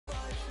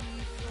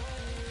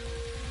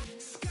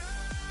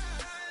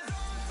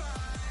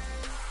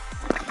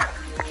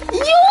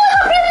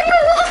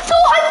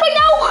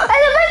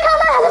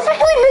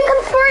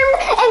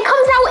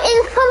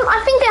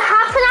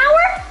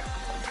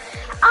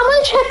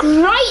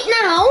like right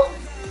now.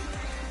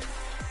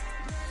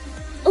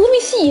 Let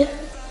me see.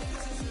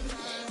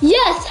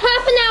 Yes,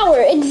 half an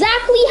hour.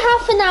 Exactly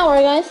half an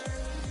hour, guys.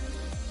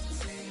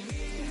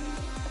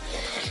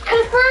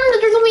 Confirmed that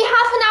there's only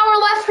half an hour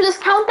left for this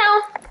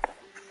countdown.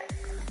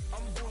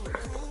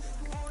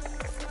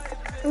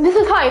 This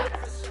is hype.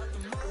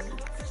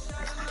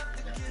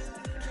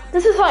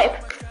 This is hype.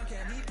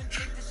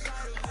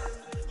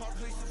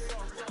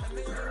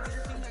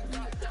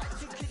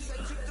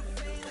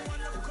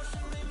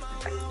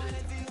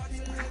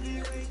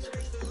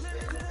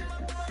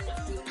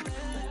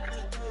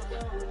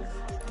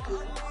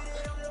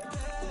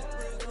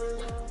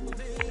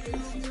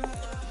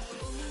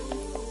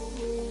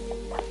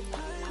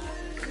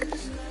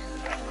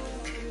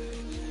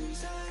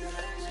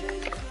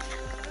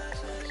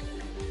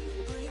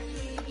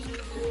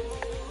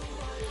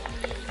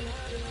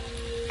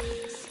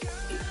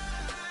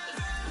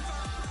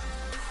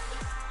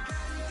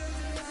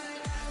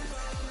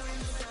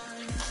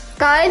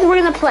 Guys, we're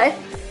gonna play.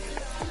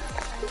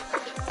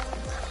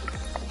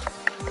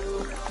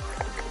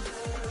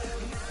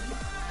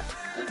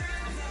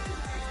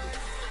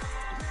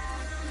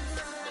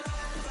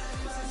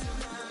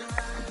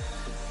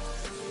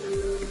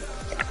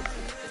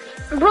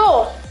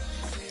 Bro,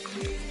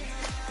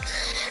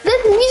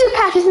 this music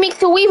pack just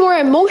makes it way more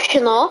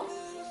emotional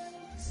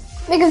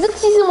because this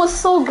season was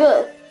so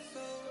good.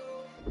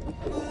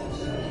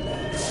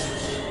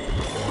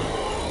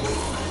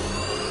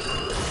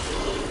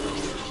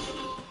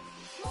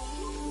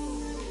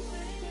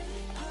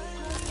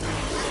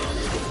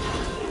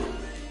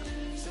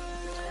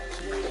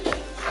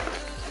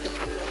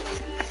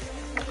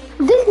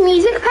 This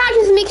music pack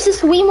just makes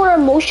this way more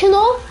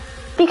emotional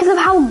because of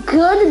how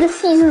good the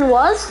season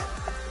was.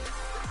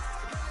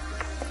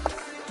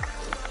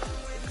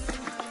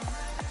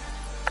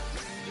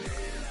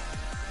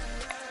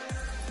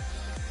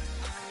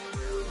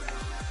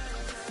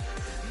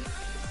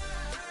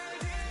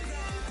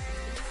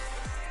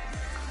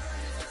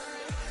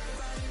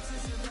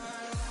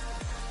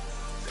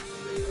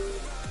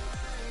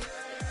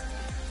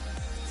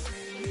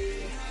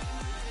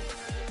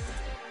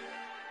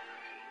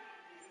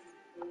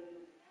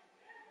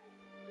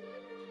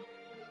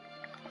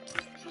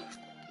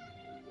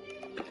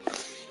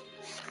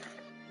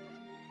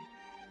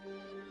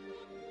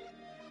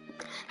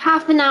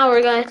 Half an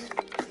hour, guys.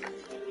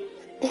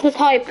 This is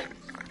hype.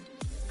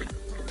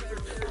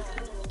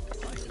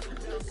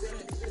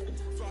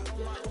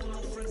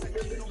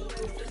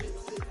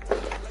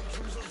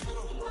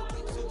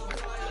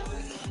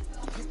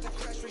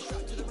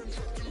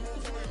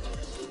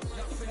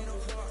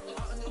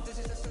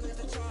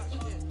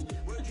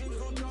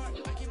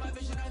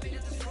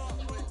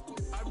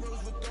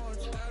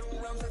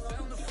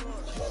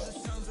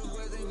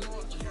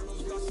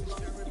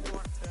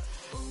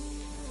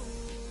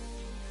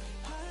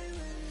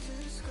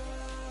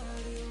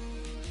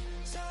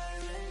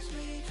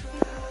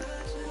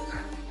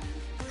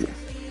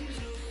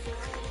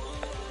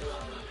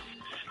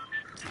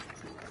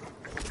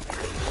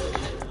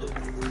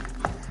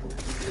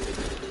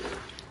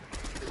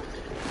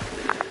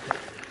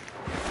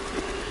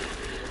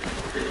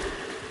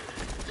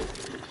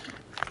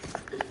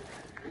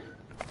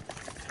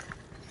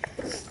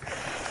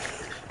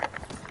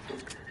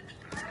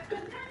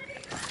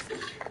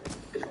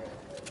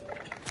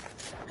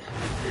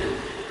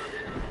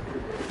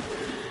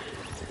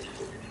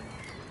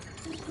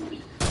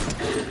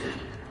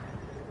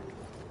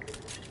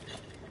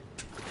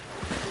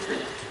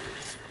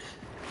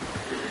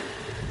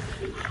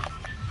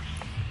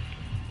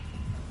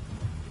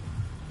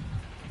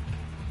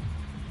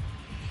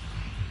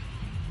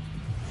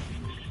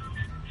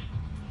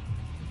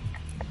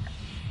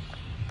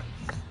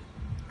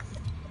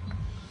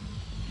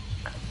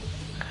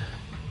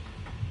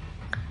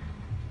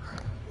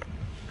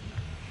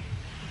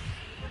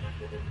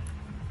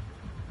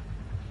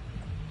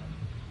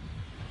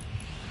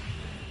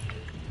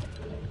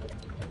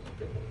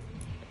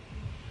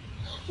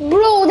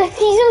 Bro, the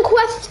season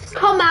quests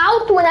come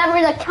out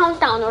whenever the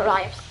countdown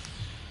arrives.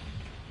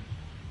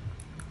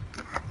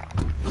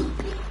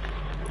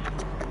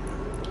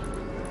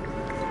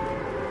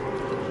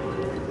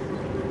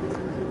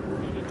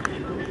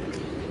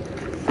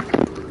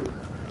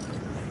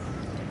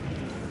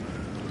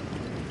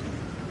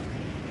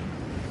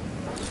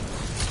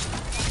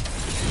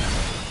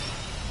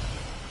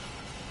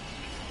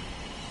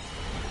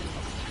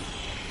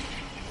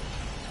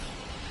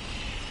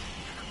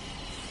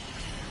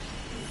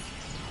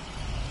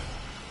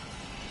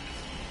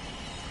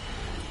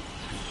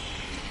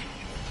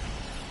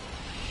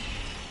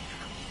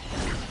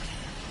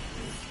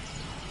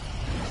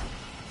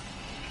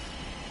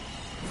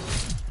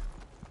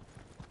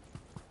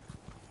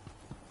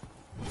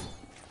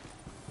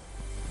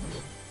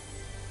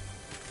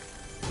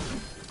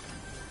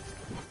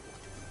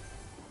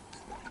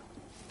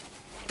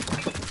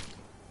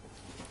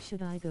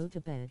 Should I go to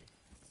bed?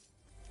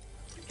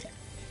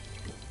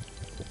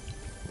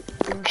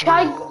 Should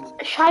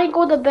I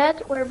go to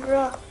bed or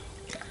bruh?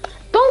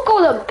 Don't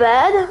go to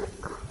bed.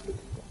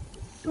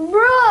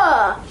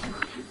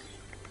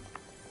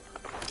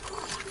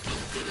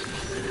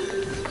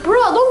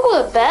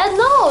 go to bed?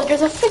 No,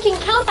 there's a freaking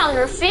countdown,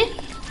 Murphy.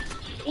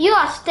 You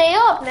gotta stay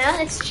up, man.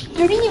 It's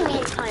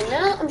streaming time,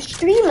 man. I'm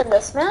streaming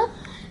this, man.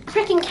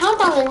 Freaking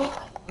countdown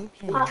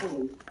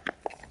in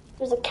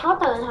there's a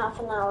countdown in half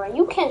an hour.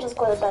 You can't just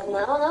go to bed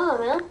now, no,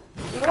 man.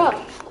 You're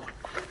up.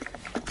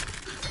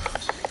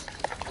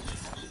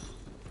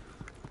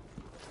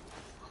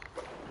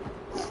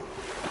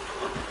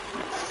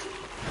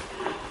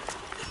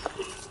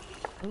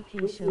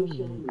 Okay, show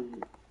me.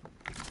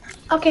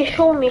 Okay,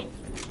 show me.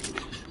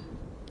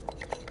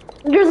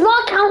 There's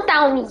not a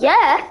countdown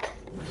yet.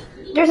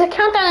 There's a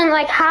countdown in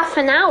like half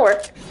an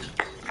hour.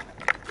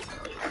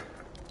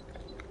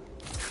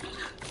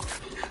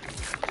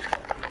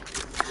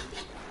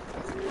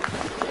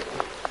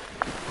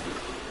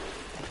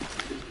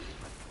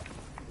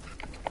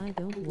 I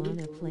don't want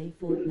to play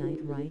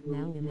Fortnite right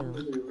now, Emil.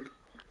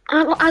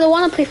 I don't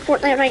want to play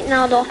Fortnite right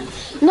now, though.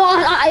 No,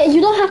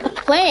 you don't have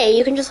to play.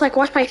 You can just like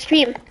watch my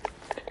stream.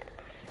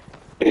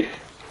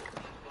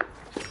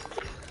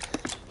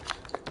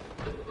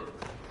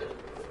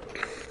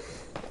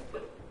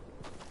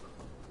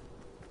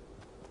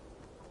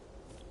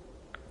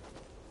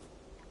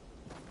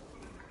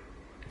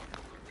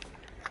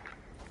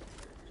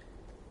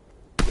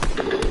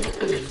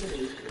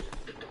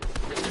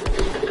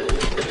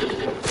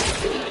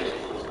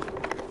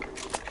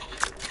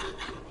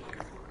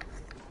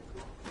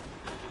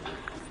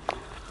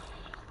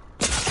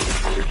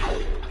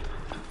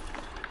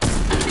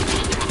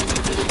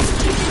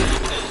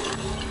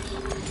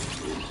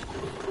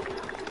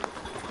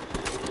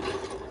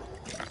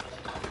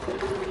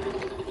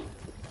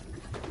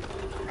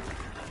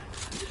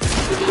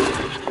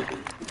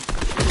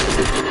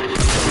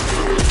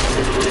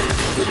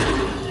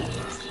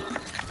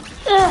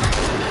 Ugh,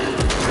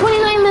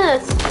 29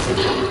 minutes.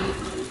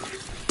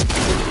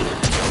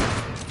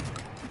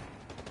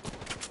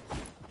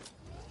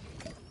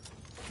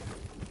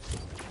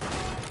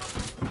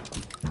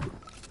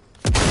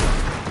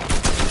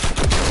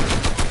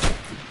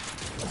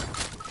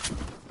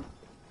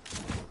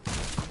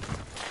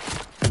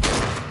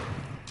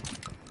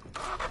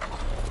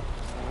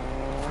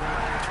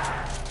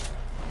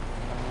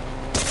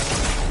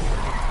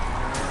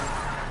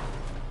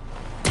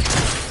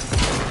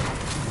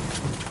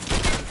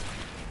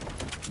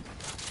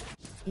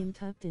 I'm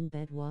tucked in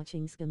bed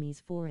watching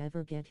Scummies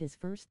Forever get his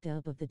first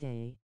dub of the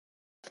day.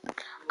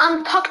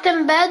 I'm tucked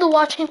in bed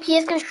watching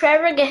PS and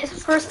Trevor get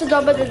his first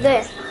dub of the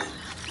day.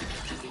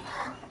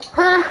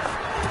 Huh?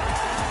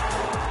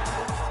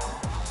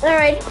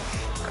 Alright.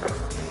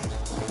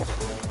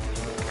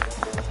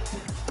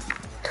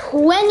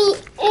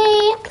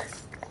 28.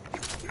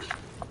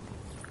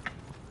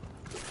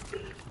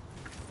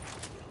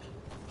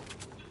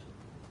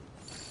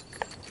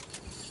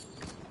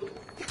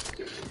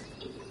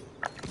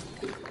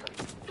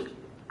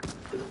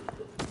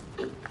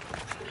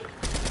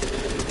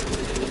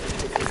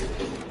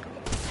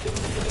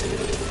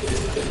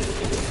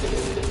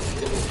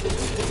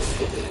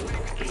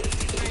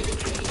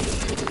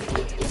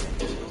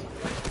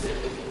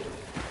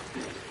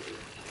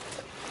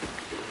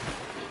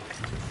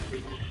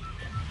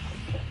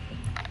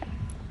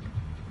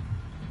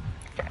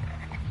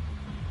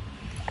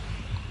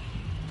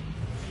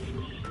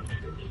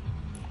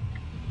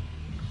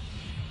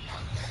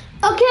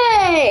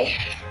 Okay.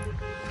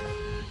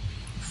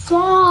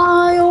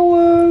 Fly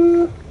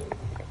over.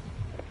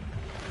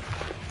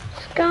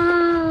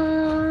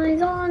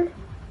 Skies on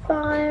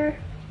fire.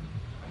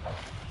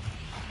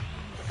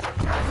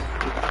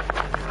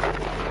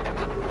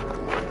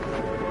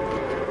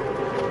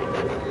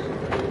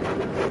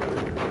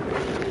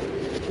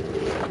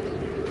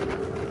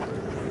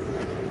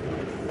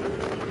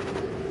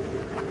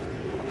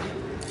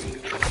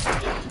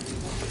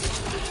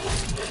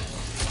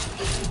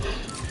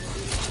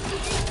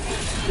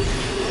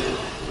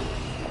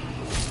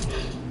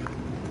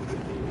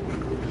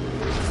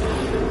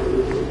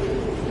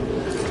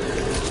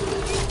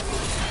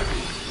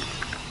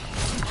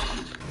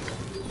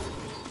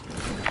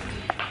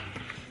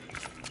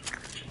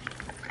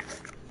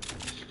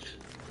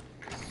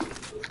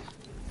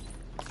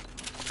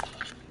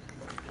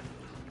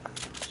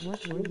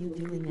 What were you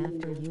doing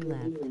after you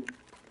left?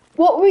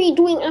 What were you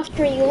doing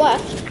after you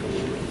left?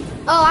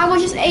 Oh, I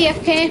was just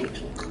AFK.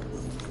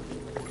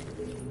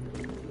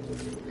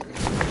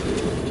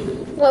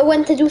 I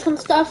went to do some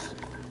stuff.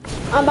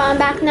 But I'm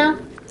back now.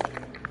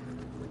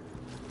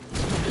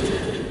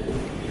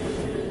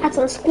 Had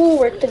some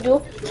schoolwork to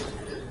do.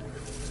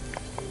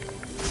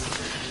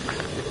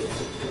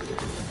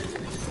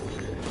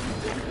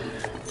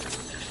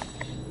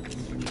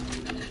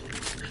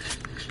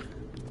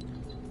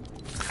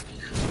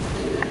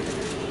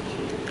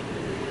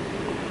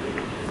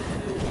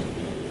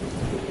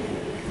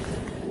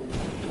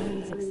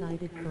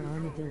 Excited for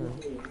Armadillo.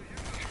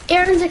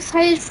 Aaron's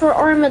excited for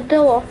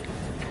Armadillo.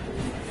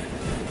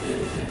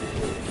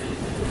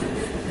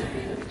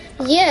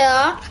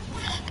 Yeah.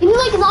 Can you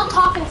like not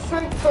talk in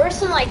third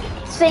person, like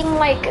saying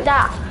like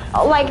that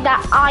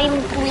I'm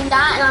doing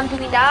that and I'm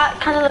doing that?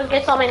 Kind of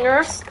gets on my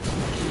nerves.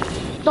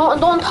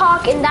 Don't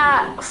talk in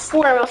that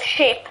form of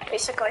shape,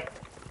 basically.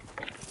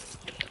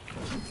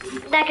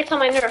 That gets on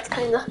my nerves,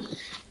 kinda.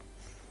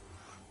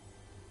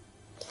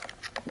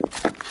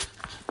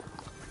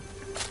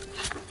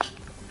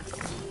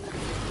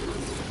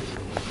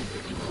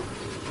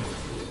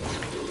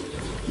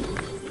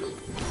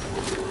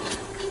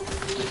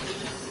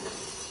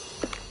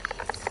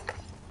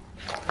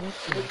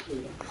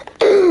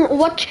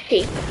 What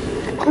shape?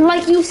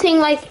 Like you saying,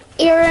 like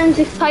Aaron's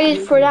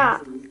excited for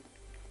that.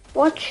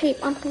 What shape?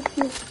 I'm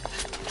confused.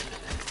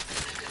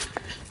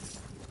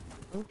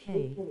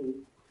 Okay.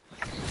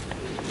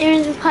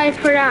 Aaron's excited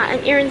for that,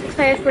 and Aaron's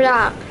excited for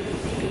that.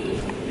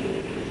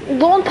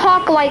 Don't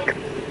talk like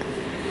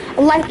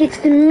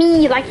it's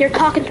me, like you're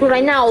talking to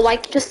right now,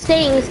 like just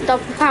saying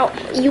stuff without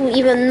you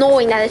even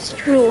knowing that it's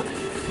true.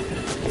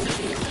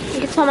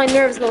 It gets on my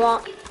nerves a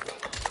lot.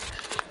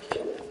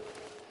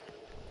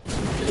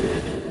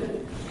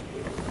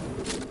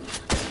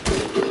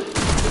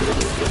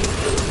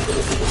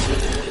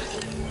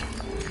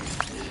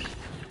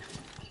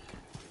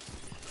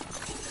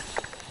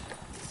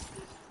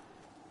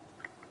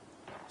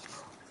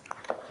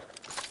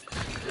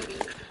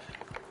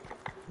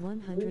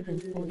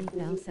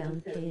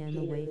 $140,000 km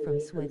away from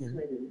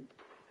Sweden.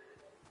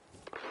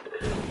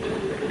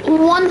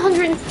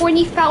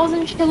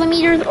 140,000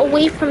 kilometers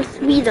away from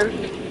Sweden.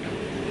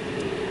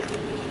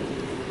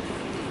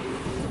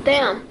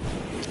 Damn.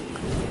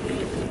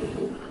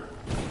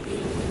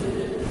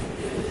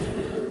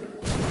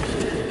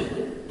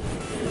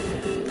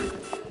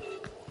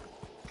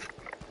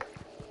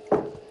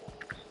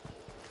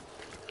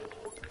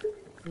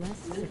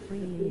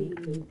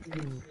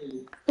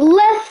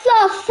 Let's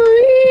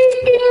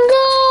freaking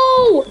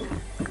go!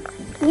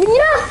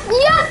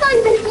 Yes,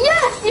 Isaac,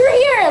 yes, you're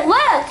here,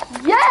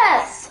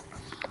 yes!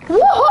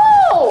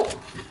 Woohoo!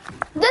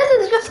 This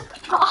is just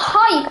a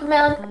hype,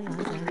 man.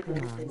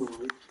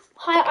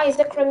 Hi,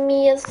 Isaac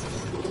Ramirez.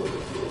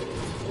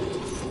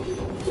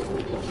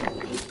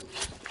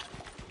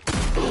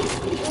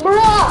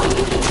 Bruh!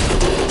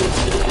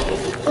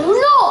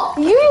 No!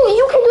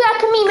 You can do that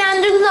to me,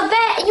 man. There's an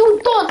event. You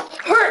don't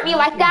hurt me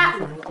like that.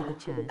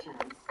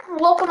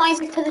 Welcome,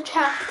 Isaac, to the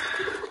chat.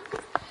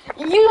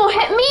 You don't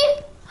hit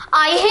me?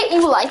 I hit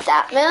you like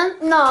that, man.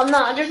 No,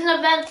 there's an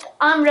event.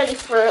 I'm ready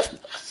for it.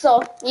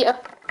 So, yeah.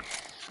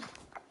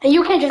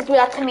 You can't just do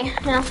that to me,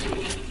 man.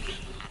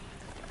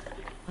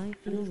 I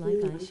feel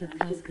like I should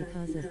cuss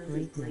because of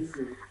greatness.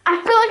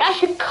 I feel like I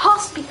should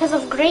cuss because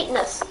of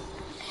greatness.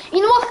 You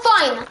know what?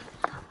 Fine.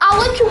 I'll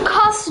let you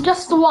cuss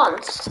just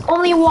once.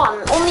 Only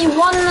one. Only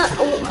one.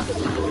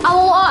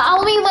 I'll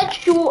only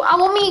let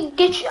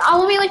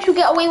you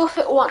get away with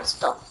it once,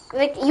 though.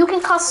 Like you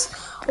can cuss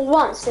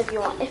once if you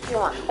want.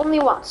 Only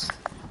once.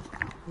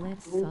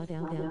 Let's sort out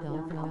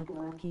our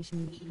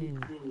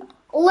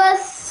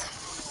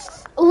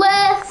Let's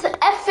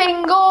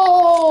effing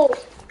go.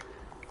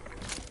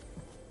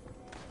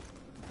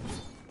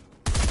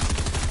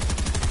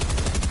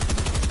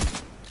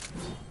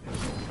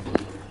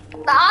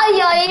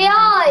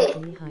 Ay.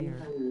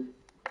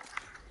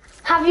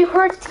 Have you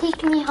heard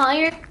Take Me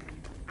Higher?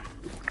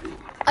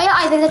 Oh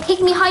yeah, the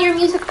Take Me Higher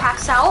music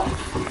pack's out.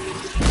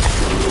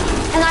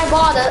 And I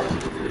bought it.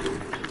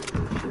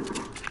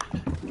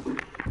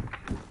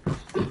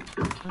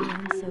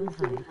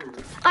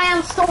 I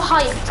am so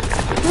hyped.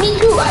 Me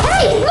too.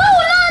 Hey, no.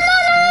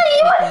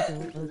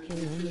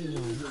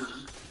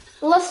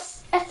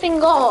 Let's effing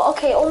go.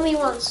 Okay, only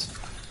once.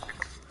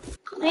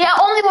 Yeah,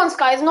 only once,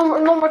 guys. No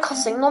more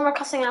cussing. No more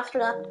cussing after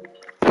that.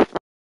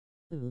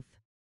 Oof.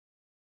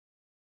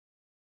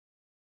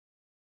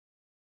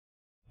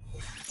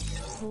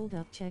 Hold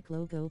up, check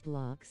logo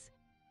blocks.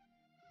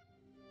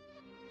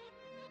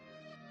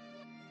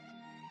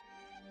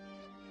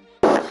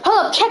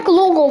 Hold up, check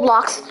logo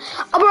blocks.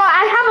 Bro,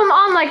 I have them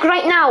on like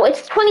right now.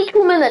 It's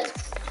 22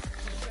 minutes.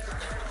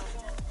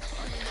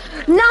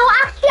 Now,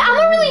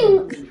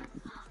 actually,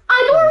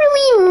 I don't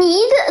really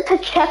need to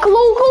check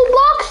logo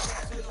blocks.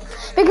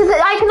 Because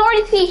I can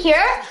already see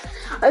here,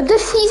 the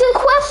season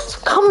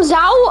quest comes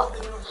out.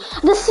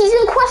 The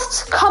season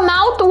quests come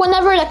out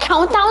whenever the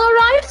countdown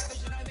arrives.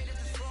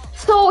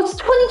 So it's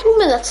 22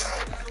 minutes.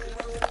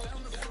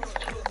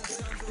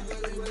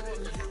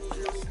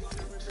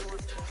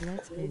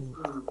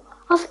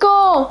 Let's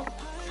go.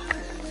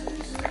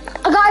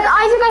 Guys,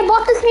 Isaac, I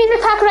bought this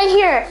music pack right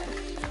here.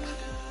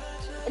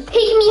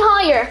 Take Me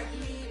Higher.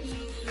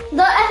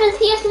 The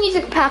FNCS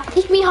music pack,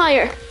 Take Me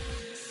Higher.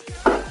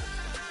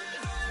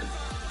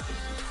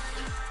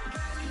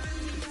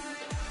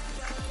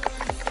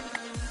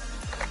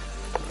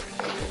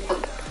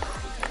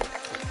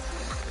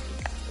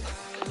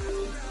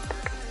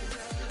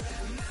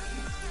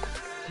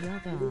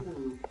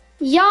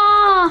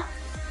 Yeah.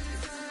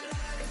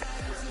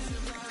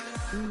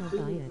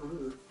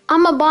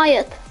 I'ma buy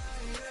it.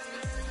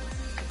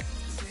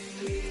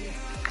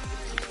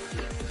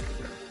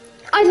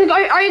 Isaac,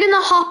 are you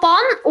gonna hop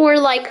on or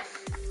like?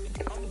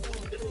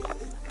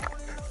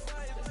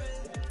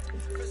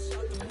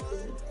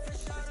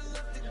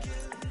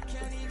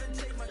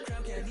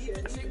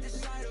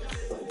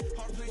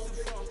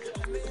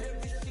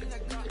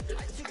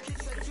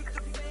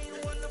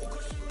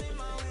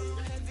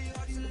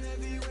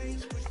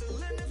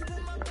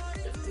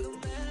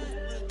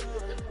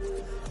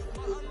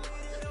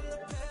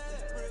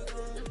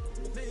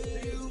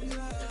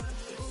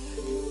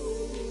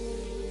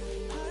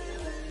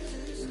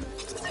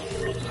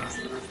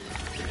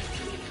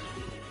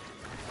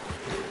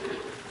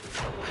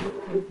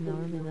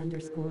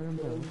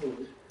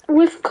 _umbo.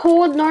 With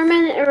code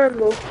Norman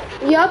Erbo.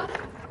 Yup.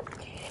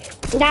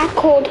 That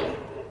code.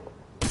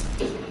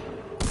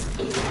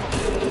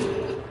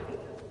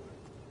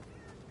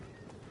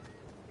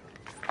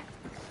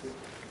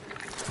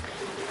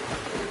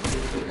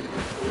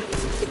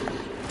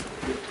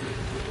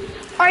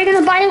 Are you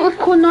gonna buy it with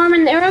code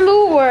Norman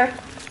Erbo or?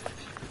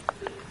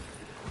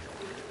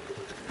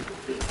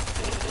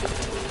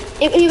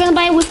 Are you gonna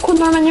buy it with code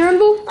Norman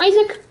Erbo,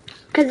 Isaac?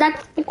 Because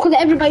that's the code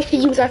that everybody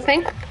should use, I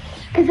think.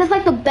 Because it's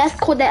like the best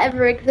code that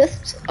ever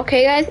exists.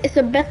 Okay, guys? It's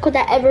the best code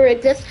that ever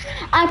exists.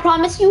 I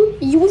promise you,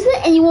 use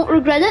it and you won't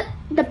regret it.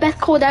 The best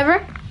code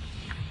ever.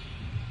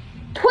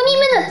 20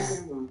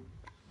 minutes! 20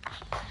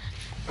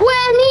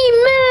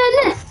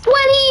 minutes!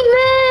 20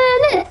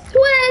 minutes!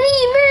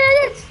 20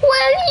 minutes! 20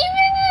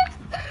 minutes!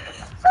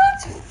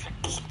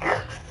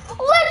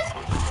 Let's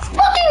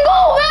fucking go,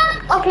 man!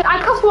 Okay, I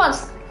cussed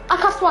once. I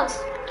cussed once.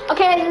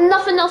 Okay,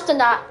 nothing else than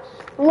that.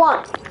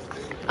 One.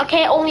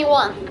 Okay, only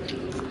one.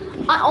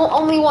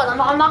 Only one.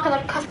 I'm not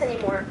gonna cuss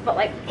anymore. But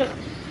like,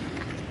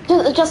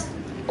 just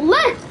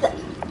let's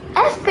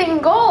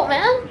effing go,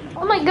 man.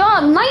 Oh my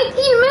god, 19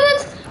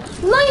 minutes.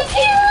 19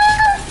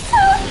 minutes.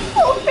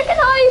 So freaking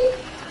high.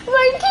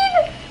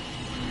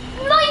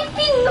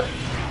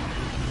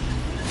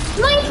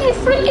 19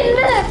 freaking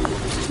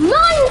minutes.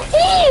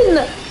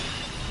 19.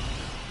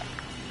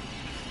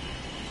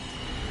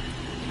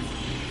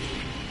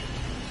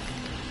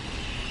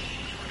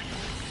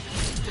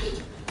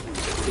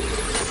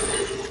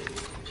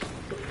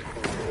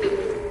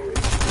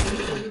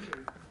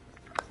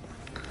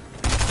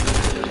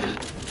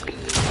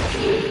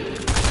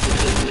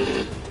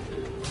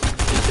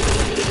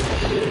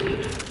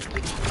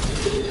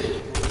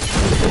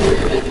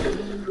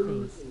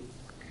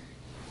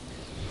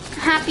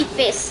 Happy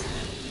face.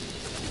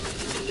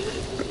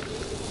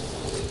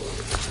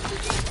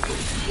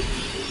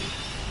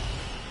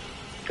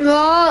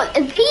 Oh,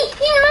 it's 18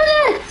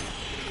 minutes!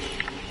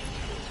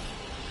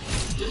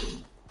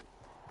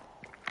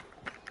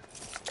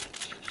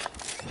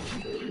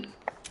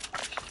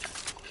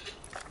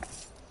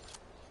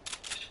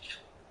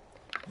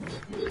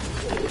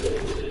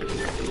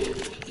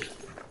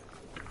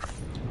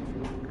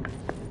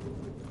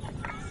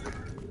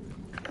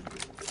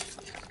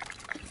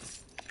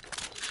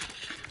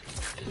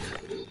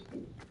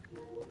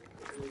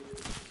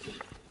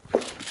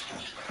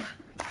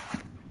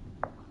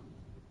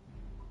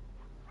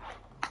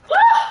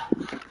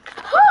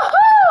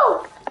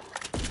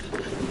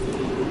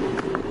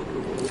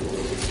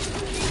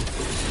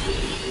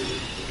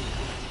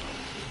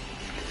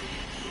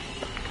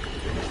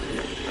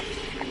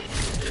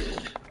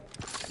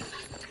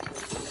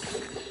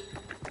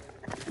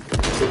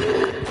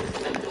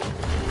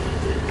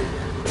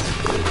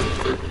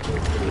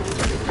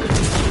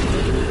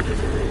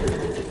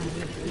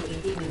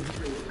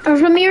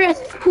 Ramirez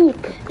poop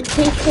and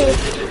KK.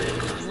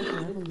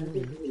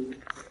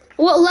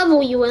 What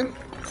level you in?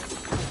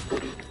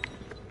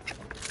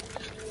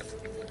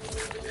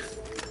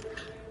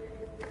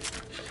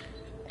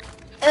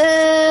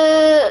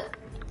 Uh,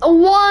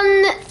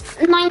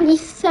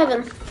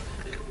 197.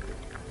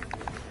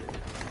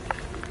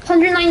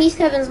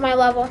 197 is my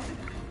level.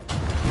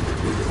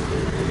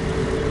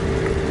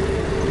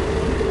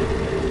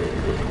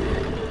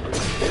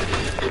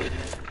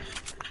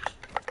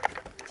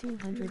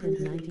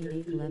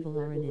 Level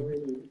are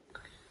in.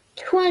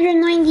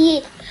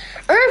 298.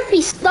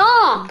 Earthy,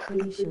 stop! I'm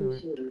pretty sure.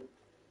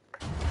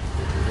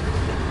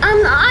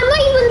 I'm not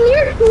even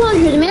near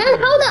 200, man.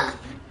 How the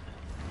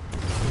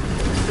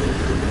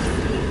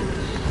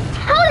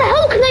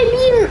hell can I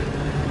be in...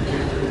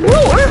 Bro,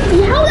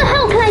 Earthy, how the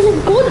hell can I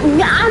just go to...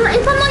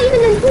 if I'm not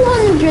even in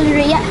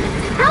 200 yet,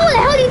 how the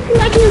hell do you think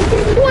I can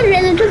get 200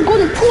 and then just go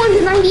to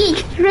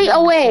 298 straight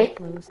away?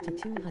 Close to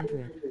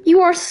 200.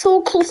 You are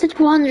so close to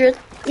 200.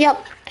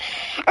 Yep.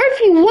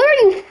 Earthy, what are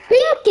you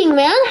thinking,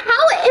 man?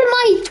 How am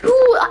I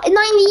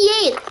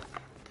 298?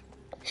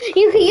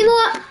 You know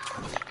what?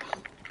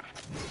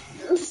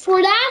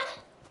 For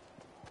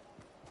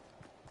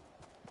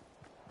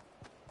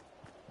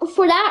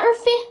that,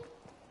 Earthy?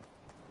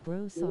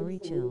 Bro, sorry,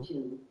 chill.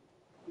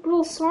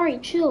 Bro, sorry,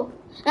 chill.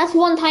 That's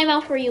one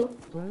timeout for you.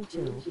 Bro,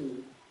 chill.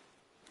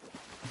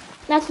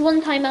 That's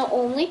one timeout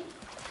only.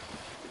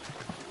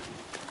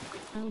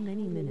 How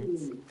many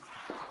minutes?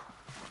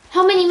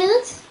 How many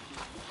minutes?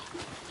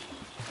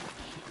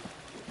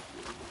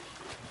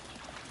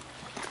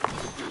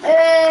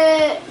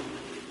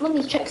 Let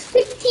me check.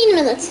 16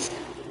 minutes.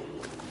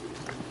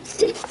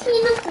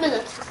 16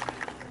 minutes.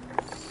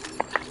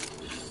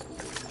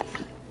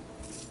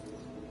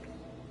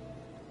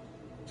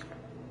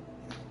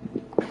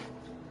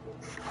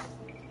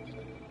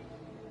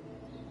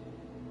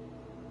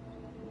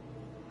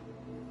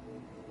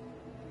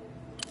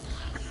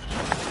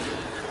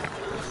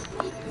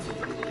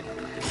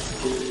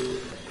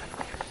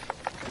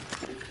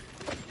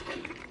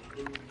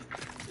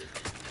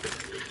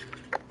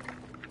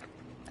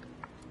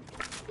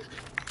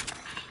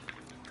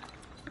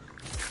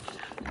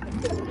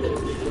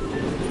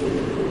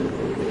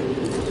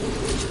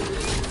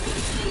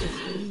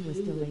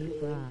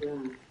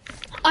 bruh.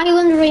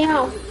 Island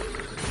Royale.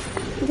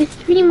 The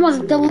stream was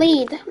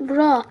delayed,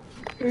 bruh.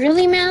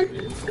 Really, man?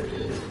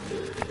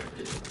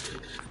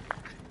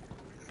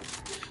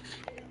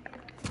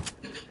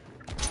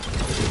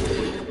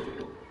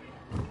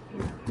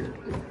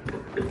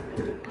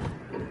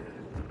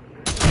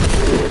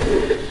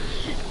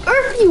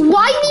 Earthy,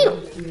 why do you...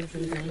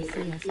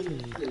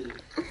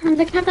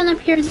 The countdown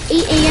appears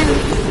 8 a.m.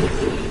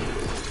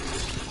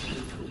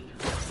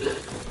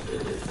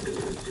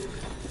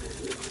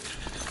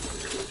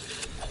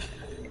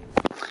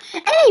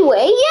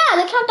 Anyway, yeah,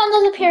 the countdown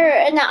does appear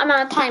in that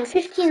amount of time,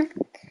 15. Earthy,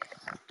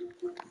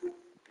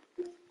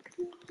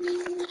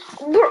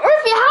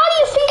 how do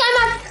you think I'm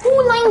at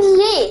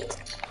 298?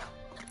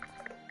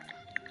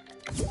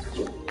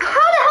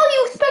 How the hell do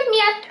you expect me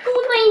at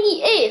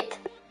 298?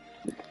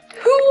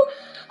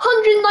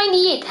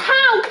 298.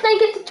 How can I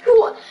get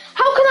to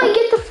How can I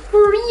get to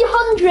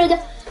 300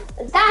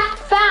 that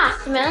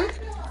fast, man?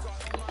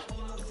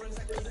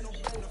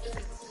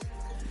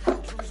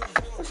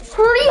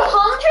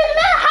 300,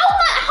 man? How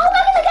am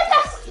I gonna get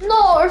that?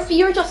 No, Earthy,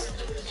 you're just...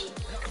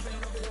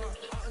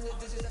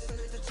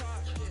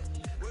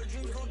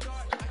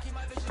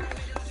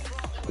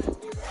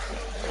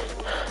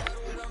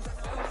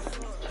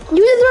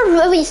 You deserve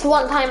at least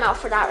one timeout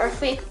for that,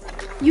 Earthy.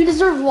 You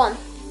deserve one.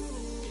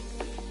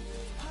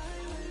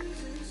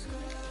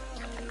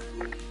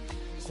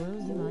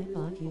 Well, I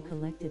thought you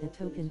collected a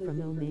token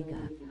from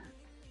Omega.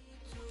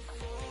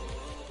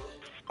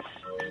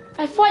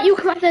 I thought you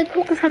collected a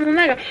token from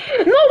Omega.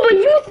 No, but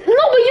you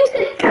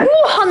said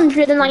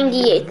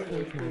 298.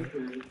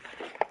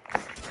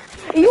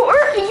 You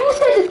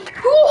said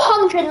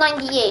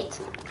 298.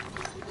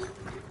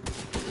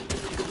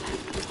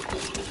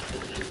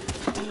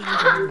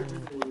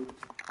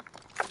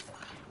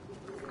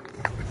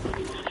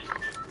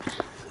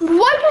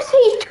 Why'd you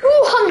say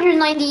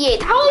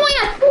 298? How am I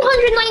at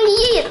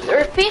 298,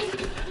 Earthy?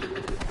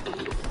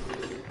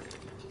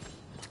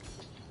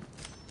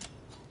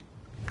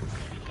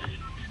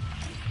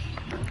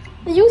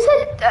 You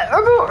said,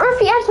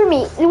 Earthy, answer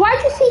me.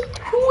 Why'd you say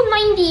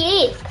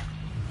 298?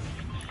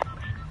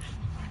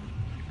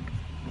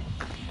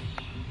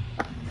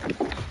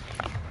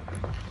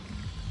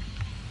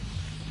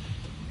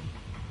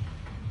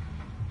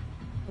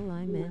 Oh,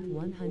 I meant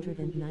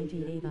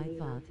 198, I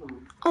thought.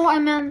 Oh, I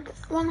meant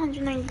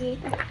 198.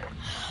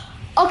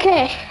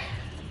 Okay.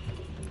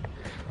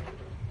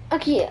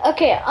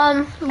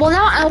 Well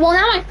now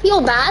I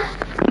feel bad.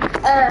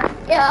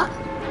 Yeah.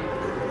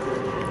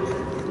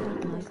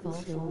 Not my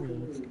fault, only.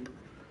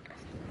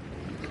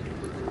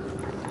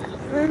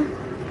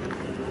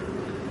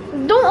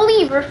 Don't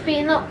leave,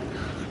 Earthy, no.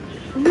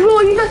 Bro,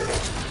 you just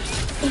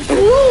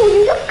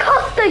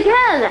cussed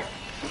again.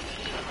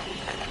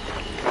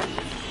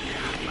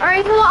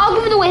 Alright, well, I'll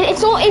give it away.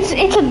 It's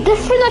a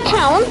different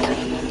account.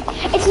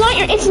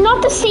 It's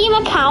not the same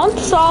account,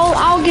 so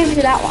I'll give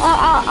you that one.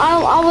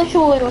 I'll let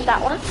you away with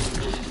that one.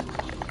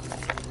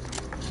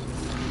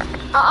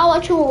 I'll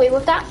let you away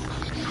with that.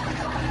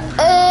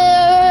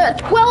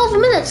 12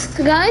 minutes,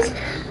 guys.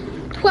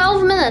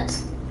 12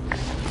 minutes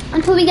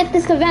until we get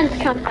this event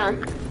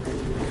countdown.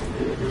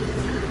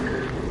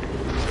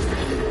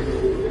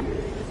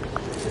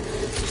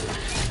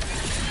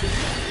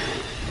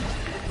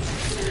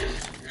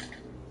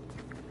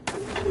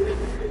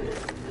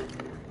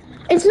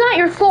 It's not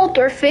your fault,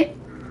 Earthy.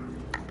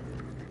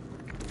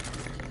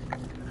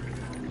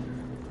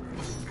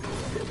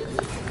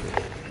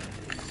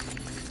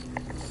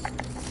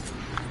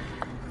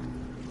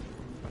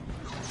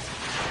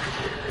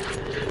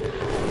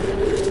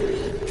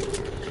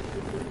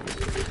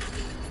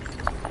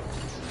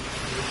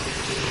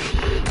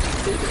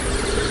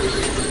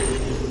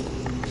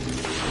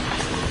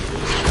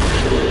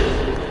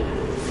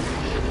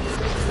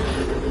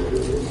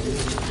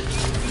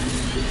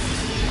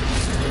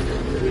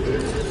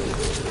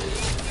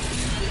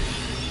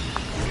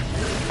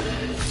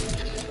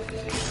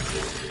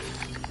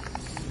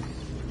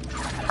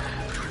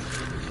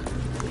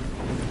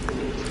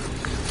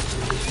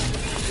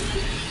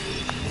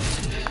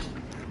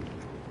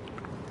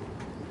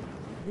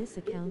 This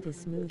account is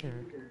smoother.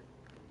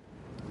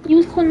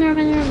 Use code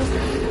Nerva.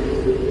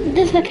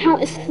 This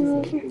account is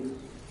smoother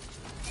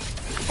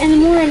and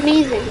more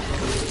amazing.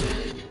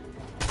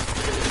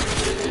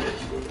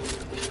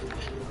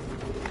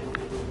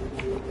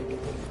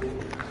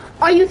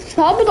 Are you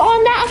subbed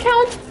on that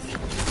account?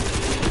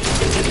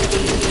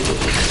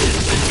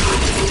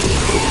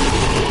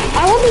 I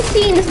won't be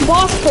seeing this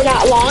boss for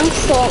that long,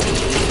 so I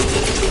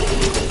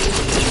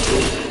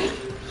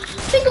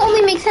think it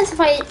only makes sense if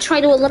I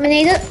try to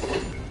eliminate it.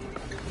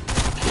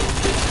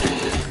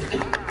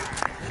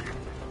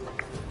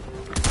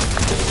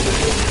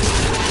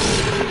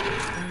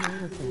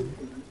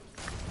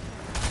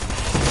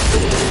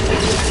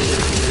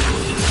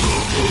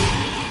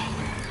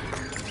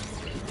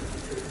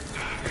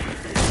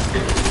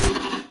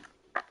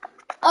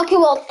 Okay,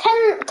 well,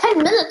 10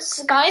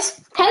 minutes,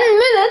 guys. 10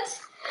 minutes.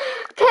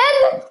 10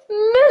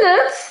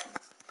 minutes.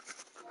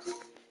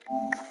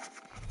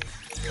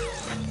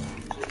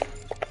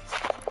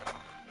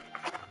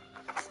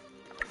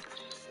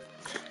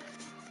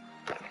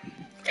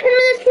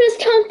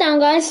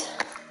 guys.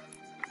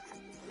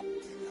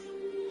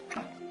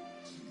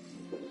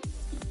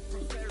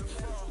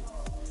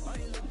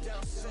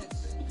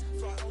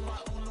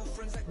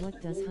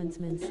 What does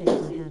Huntsman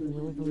Saber have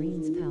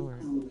Wolverine's power?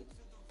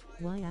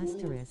 Why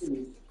asterisk?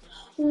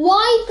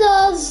 Why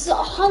does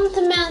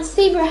Huntsman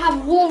Saber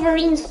have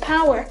Wolverine's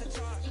power?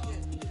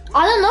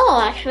 I don't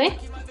know, actually.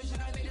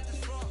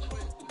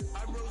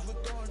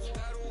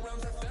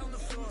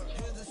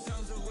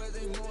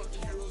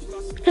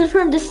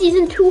 Confirmed the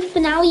season 2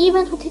 finale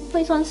event will take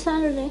place on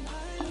Saturday.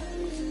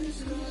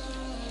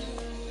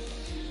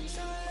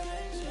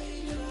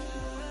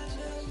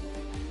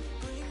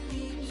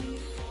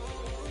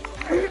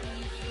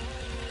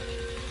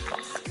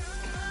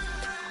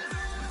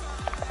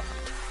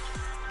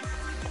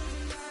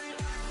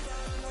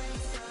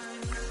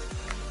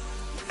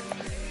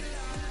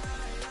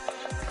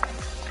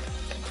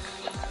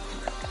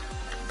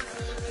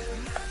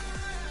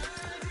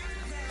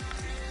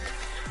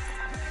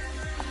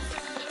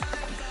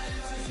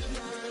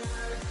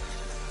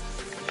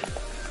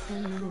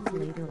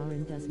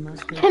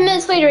 Mustard. 10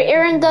 minutes later,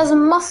 Aaron does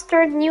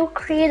mustard new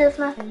creative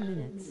method. 10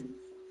 minutes.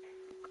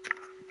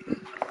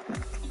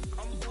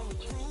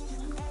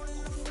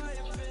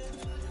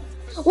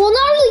 Well,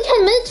 not really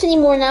 10 minutes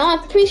anymore now.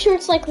 I'm pretty sure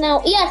it's like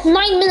now. Yeah, it's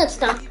 9 minutes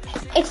now.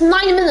 It's 9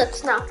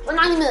 minutes now.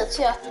 9 minutes,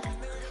 yeah.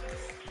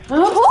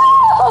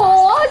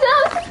 Oh,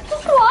 that's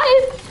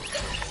twice.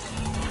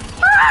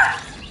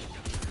 Ah!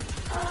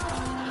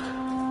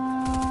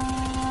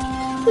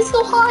 This is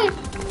so hype.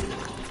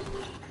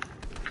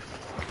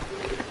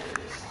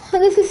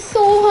 This is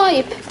so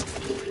hype.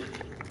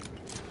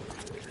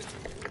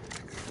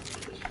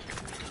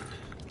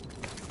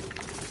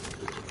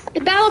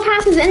 The battle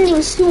pass is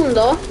ending soon,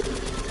 though.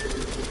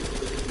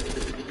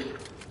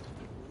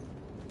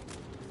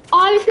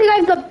 Obviously,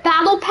 guys, the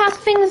battle pass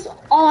things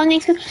all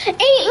next 8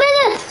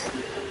 minutes.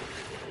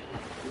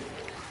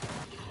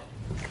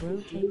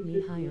 Bro, take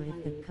me higher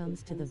if it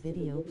comes to the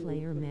video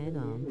player,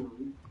 man.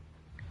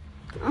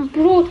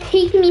 Bro,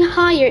 take me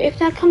higher if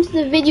that comes to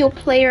the video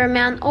player,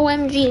 man.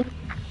 OMG.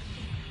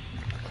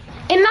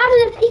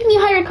 Imagine if take me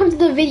higher comes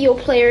to the video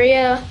player,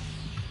 yeah.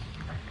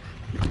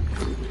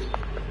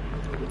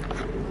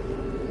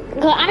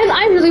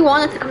 I really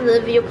want it to come to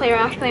the video player,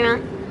 actually,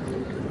 man.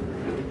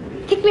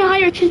 Take me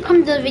higher should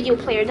come to the video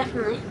player,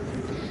 definitely.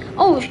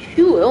 Oh,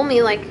 shoot, only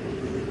like...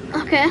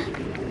 Okay.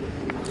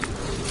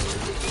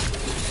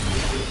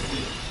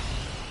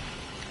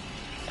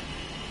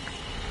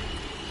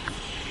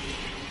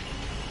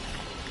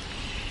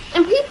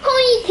 And please call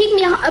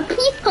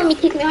me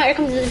take me higher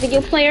comes to the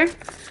video player.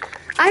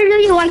 I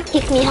really like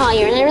Take Me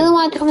Higher, and I really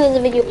want it to come to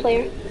the video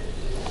player.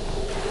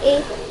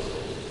 8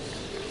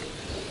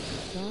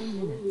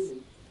 minutes.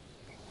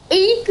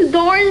 8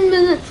 darn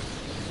minutes.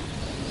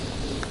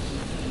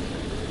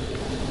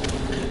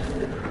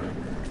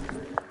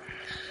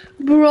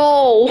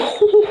 Bro.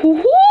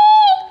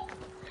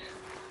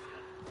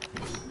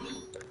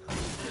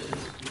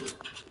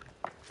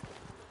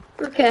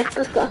 Okay,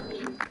 let's go.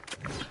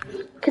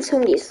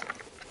 Consume these.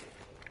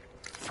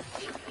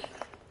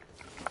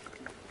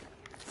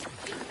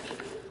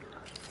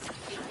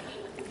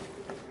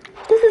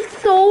 This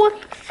is so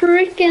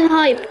freaking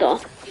hype, though.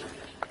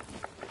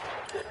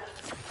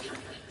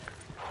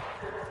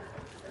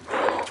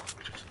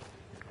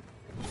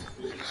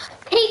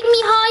 Take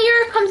me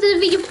higher comes to the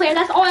video player.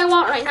 That's all I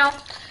want right now.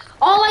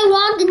 All I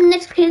want in the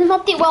next creative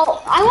update.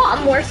 Well, I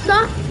want more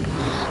stuff,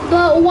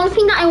 but one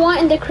thing that I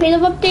want in the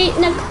creative update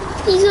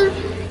next season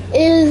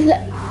is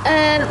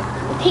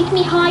take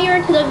me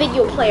higher to the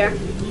video player.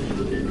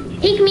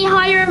 Take me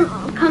higher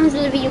comes to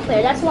the video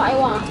player. That's what I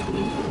want.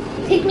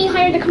 Take me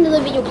higher to come to the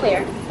video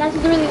player. That's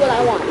really what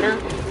I want, man.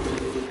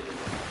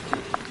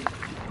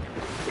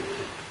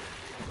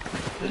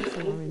 Also,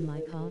 Aaron,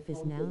 my cough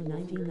is now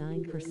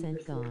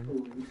 99%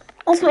 gone.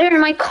 Also, Aaron,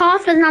 my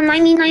cough is now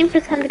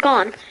 99%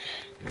 gone.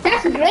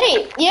 That's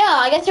great. Yeah,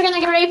 I guess you're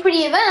gonna get ready for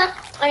the event.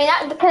 I mean,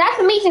 that's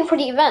amazing for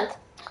the event.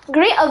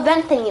 Great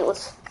event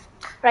news,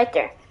 right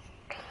there.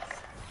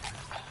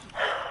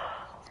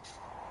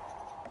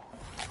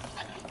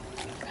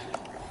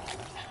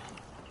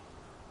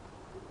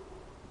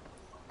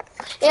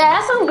 Yeah,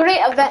 that's some great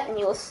event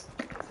news.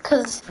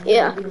 Cause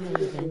yeah. Happy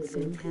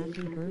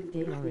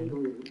birthday,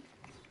 Aaron.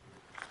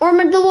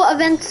 Armadillo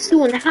event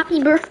soon.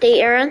 Happy birthday,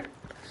 Aaron.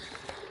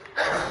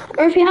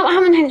 Or if you how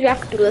many times do you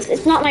have to do this?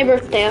 It's not my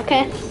birthday,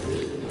 okay?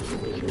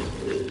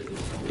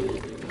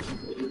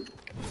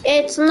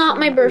 It's not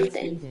my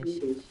birthday.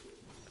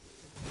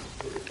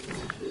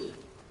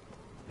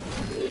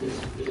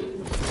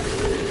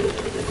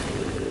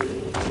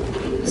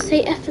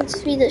 Say F in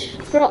Swedish,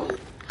 bro.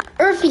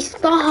 Earthy,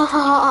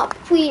 stop!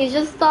 Please,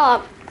 just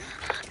stop.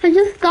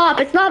 Just stop.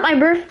 It's not my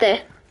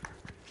birthday.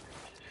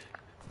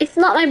 It's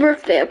not my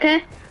birthday,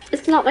 okay?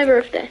 It's not my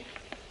birthday.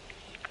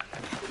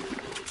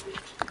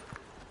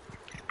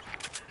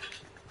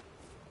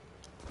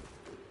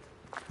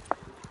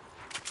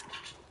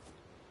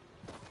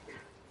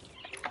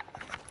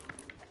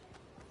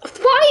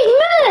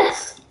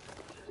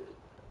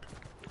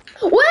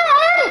 When?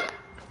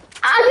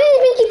 I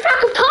didn't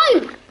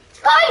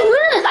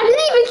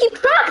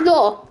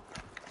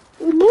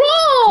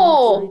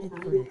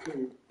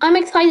I'm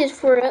excited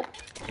for it.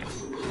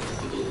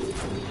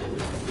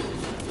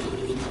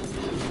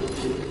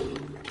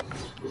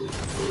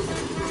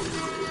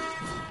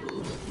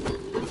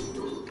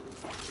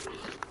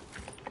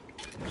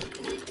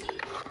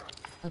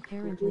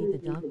 Apparently the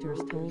doctors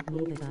told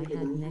me that I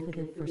had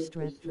negative for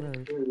strep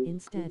throat.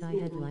 Instead I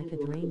had like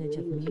a drainage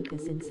of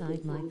mucus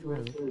inside my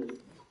throat.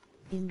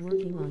 In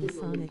working on a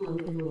Sonic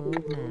open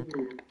world map.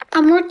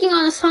 I'm working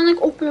on a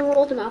Sonic open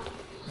world map.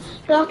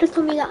 The doctor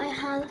told me that I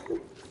had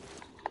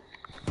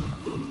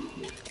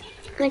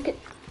like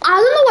I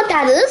don't know what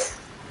that is.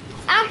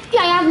 Actually,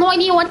 I have no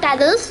idea what that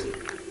is.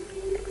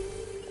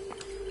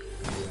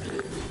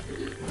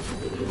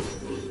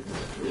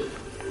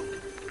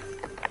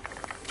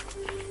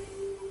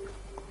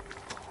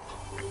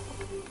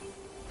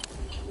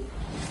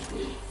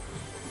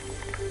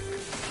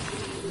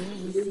 Where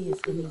we see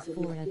Eskim's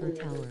Forever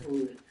Tower.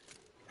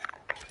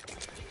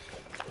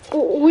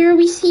 Where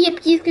we see a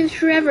Peacekeeper's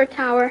Forever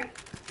Tower.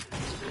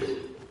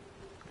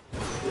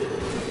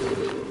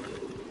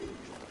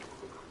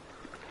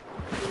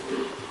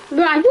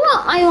 Bro,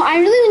 I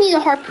really need a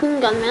harpoon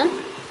gun, man.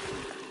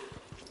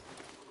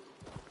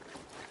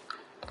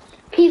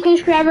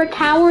 Peacekeeper's Forever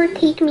Tower,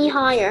 take me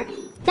higher.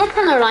 That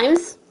kind of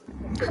rhymes.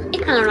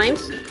 It kind of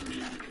rhymes.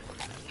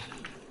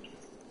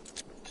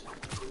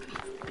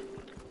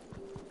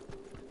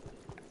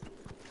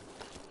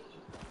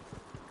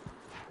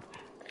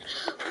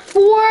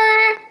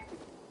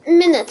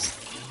 Minutes.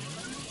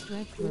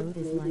 Strep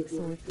is like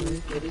sore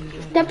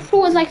throat. That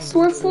throat is like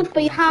sore throat,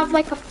 but you have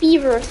like a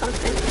fever or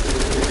something.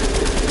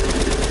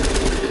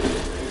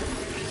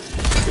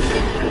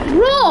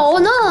 Bro,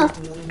 no!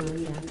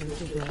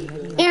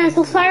 Aaron,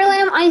 so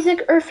Sirelam,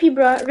 Isaac,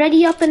 Urfibra,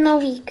 ready up in a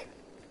week.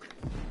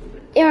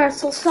 Aaron,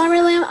 so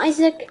Sirelam,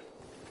 Isaac,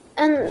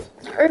 and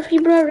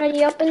Urfibra,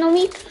 ready up in a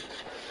week.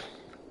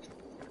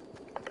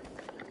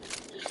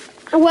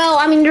 Well,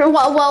 I mean,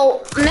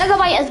 well,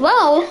 Megabyte as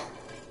well.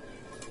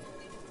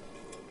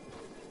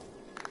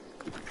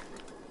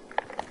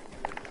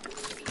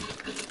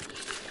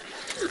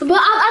 But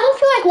I don't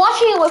feel like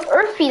watching it with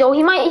Earthy though.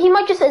 He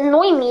might just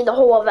annoy me the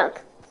whole event.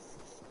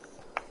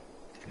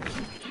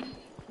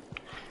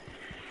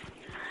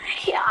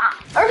 Yeah,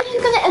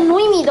 Earthy's gonna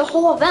annoy me the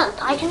whole event.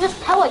 I can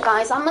just tell it,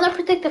 guys. I'm gonna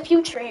predict the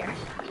future here.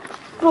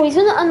 Bro, he's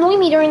gonna annoy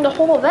me during the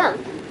whole event.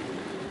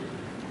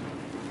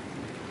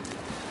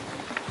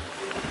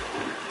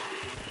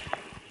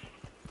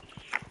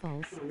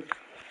 False.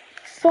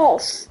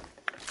 False.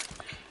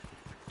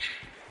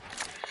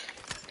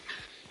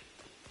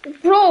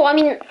 Bro, I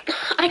mean,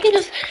 I can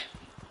just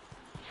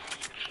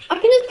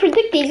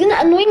predict it. He's gonna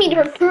annoy me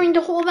during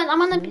the whole event. I'm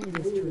gonna.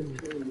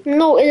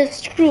 No, it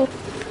is true.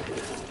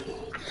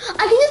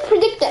 I can just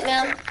predict it,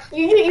 man.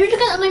 You're just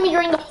gonna annoy me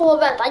during the whole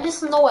event. I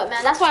just know it,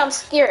 man. That's why I'm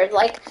scared.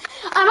 Like,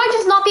 I might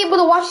just not be able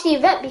to watch the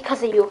event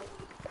because of you.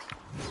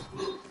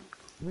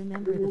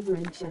 Remember the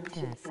friendship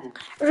test.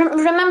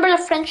 Remember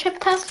the friendship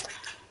test?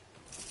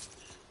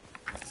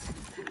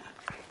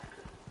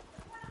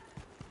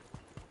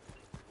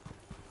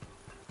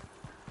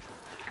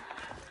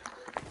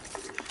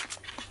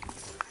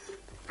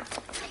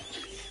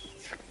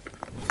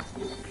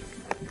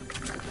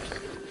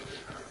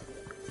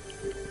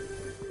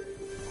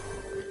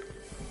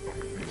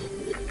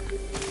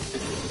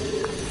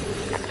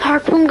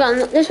 Harpoon gun.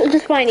 This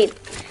is what I need.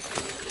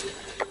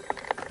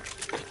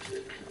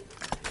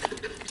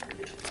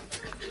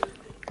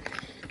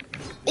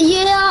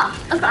 Yeah,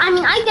 I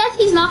mean, I guess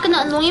he's not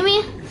gonna annoy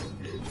me.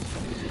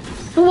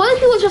 But what if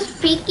he was just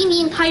faking the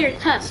entire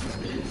test?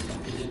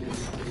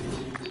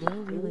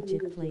 Bro, we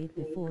legit played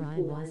before I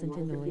wasn't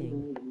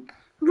annoying.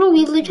 Bro,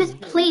 we legit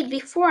played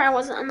before I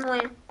wasn't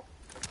annoying.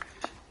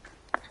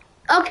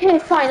 Okay,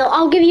 fine.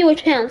 I'll give you a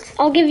chance.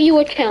 I'll give you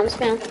a chance,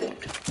 man.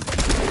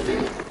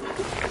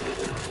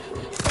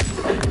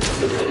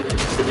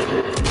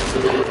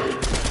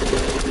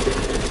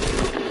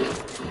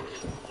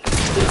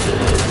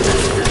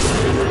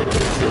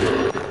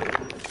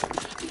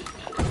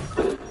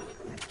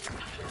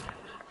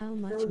 How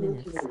much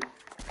minutes?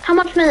 How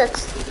much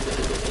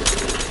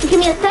minutes? Give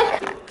me a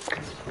sec.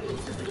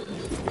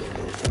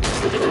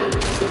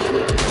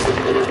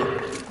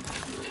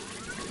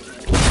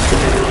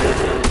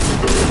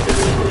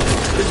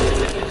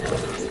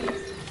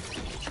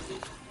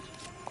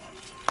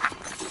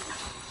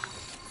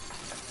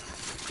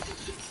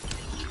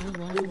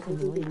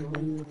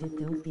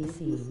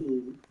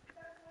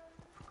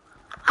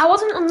 I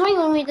wasn't annoying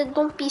when we did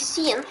Don't Be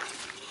Seen.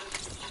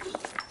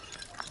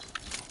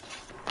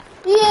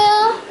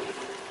 Yeah.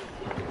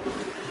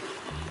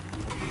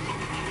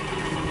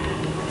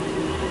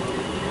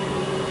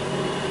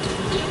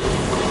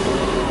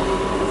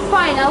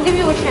 Fine, I'll give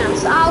you a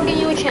chance. I'll give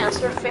you a chance,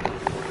 Perfect.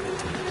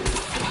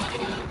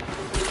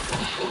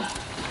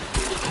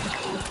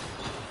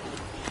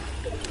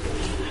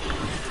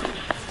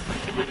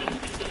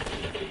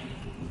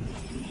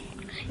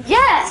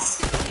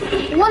 Yes!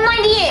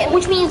 198,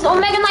 which means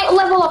Omega Knight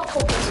level up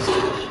tokens.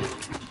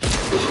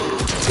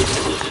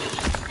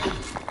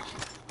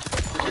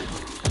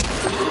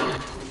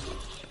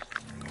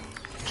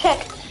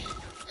 Check.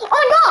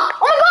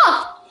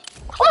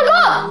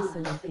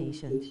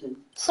 impatient.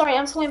 Sorry,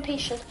 I'm so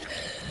impatient.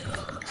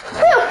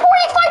 45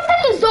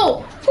 seconds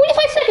though!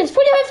 45 seconds!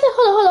 45 seconds!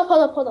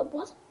 Hold up.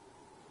 What?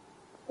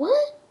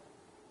 What?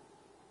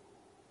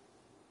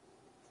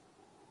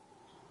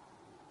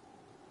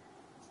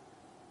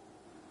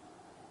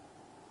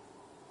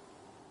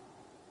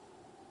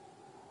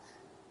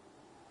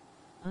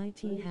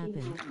 IT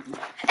happened.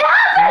 It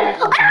happened!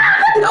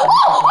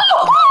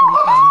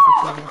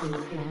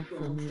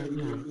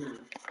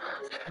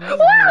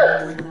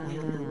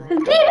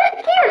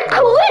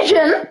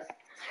 Collision?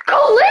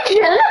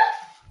 Collision?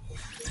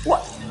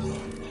 What?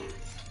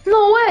 No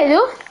way,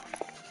 dude.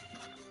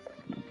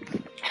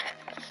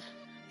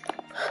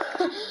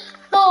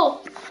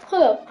 Oh,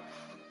 hold up.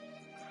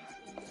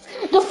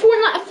 The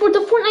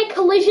Fortnite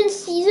Collision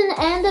season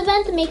and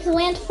event makes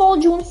landfall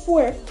June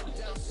 4th.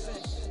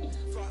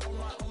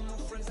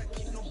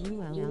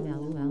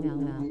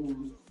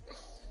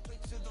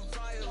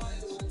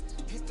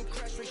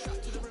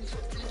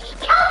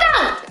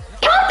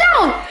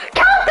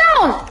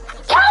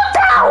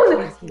 Countdown!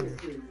 It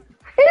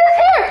is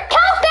here!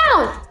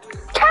 Countdown!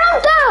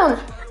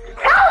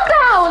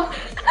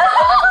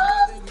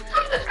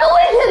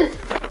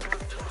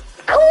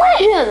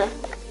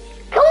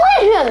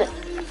 Collision!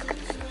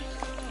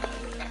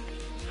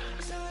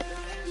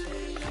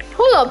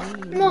 Hold up,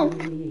 no.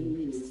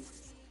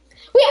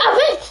 Wait,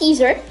 event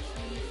teaser?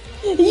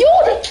 Yo,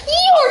 the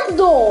key art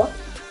though!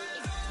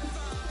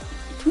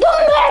 The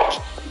mech!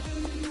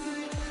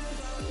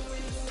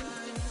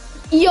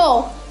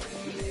 Yo.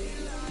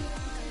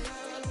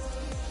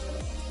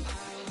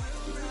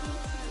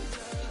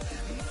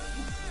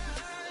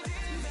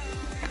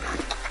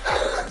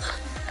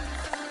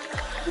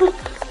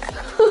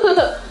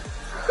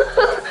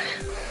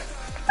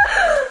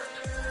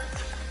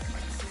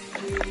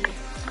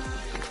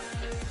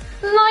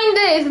 9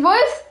 days,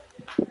 boys.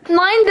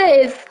 9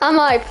 days. I'm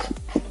hyped.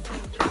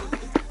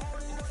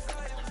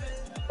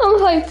 I'm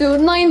hyped,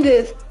 dude. 9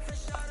 days.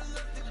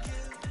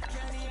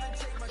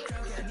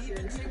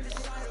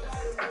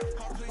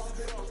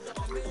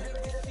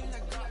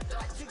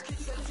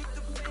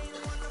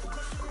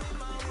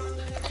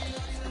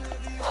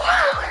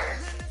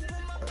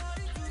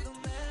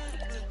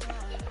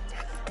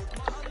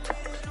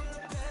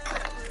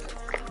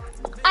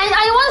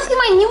 I want to see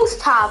my news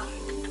tab.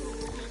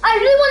 I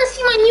really want to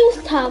see my news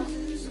tab.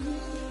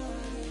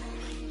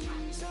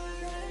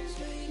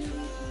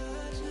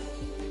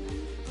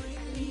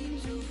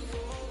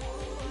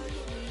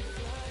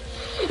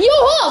 Yo,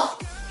 hold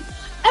up!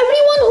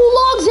 Everyone who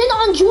logs in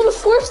on June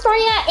 4th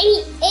starting at 8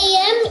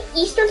 a.m.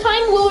 Eastern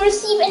Time will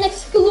receive an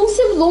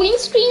exclusive loading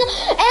screen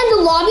and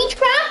the lobby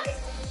track.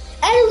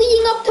 And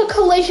leading up to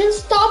Collision,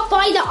 stop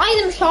by the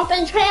item shop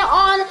and try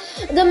on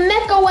the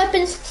Mecha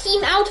Weapons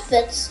team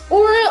outfits.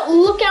 Or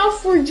look out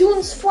for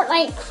June's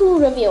Fortnite crew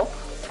review.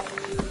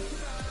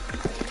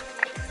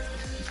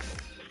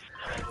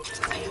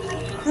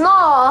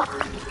 Nah,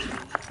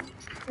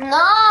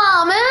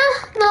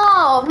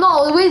 man.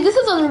 No, wait, this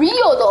isn't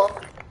real though.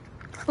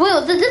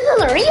 Wait, this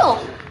isn't real.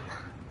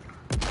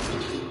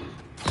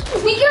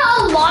 We get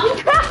a lobby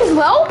track as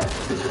well?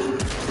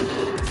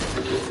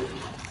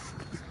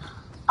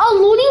 A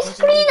loading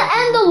screen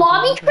and the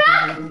lobby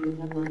track?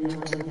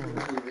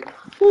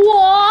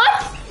 What?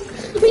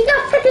 We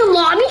got freaking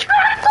lobby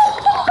track?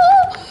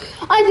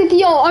 Isaac,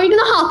 yo, are you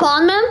gonna hop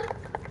on, man?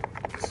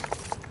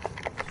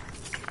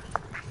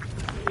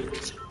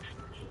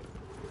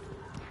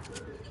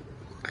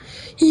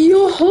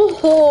 Yo ho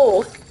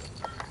ho.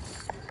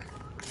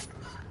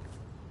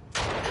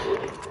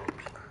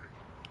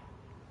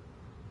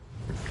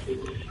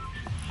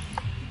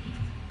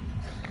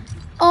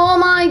 Oh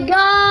my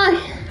god.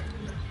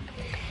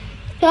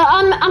 Yeah,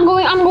 I'm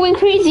going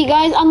crazy,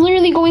 guys. I'm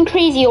literally going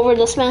crazy over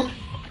this, man.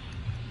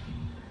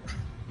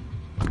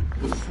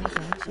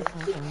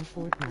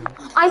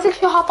 Isaac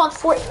should hop on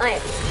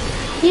Fortnite.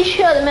 He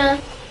should,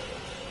 man.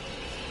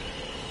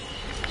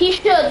 He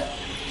should.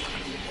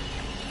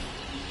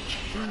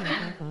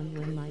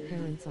 When my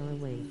parents are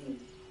awake.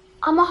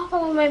 I'm gonna hop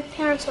on when my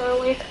parents are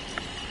awake.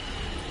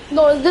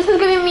 No, this is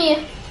giving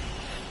me...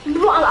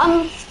 Bro,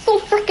 I'm so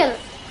freaking...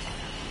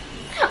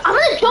 I'm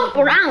gonna jump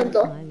around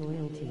though.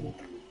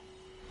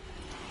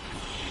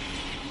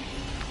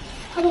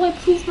 How do I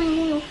please my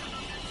loyal?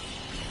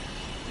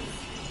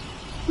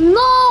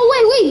 No,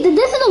 wait,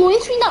 this is the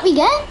loading screen that we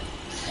get?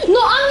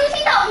 No, I'm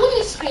using that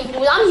loading screen,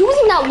 dude. I'm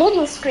using that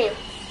loading screen.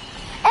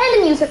 And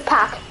the music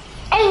pack.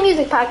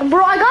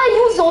 Bro, I gotta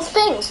use those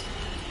things.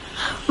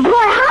 Bro,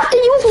 I have to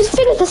use those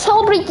things to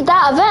celebrate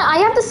that event. I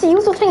have to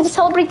use those things to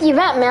celebrate the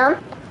event, man.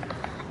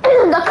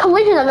 The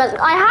Collision event.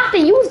 I have to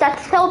use that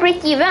to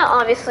celebrate the event,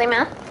 obviously,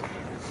 man.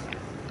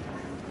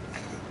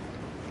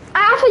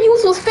 I have to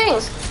use those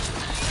things.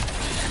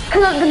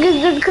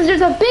 Because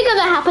there's a big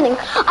event happening.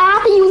 I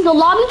have to use the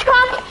lobby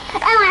track,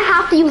 and I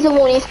have to use the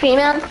loading screen,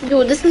 man.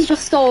 Dude, this is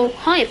just so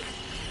hype.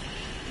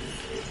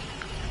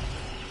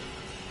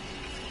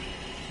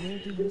 Where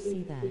do you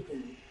see that?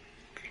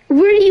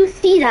 Where do you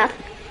see that?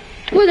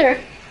 Twitter.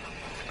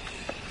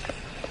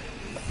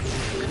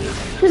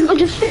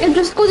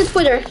 Just go to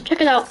Twitter. Check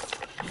it out.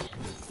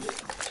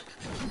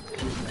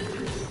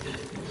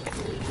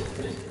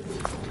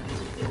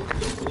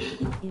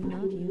 In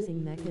not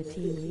using Mecha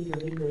Team Leader,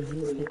 Rima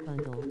use that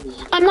bundle.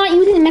 I'm not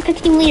using Mecha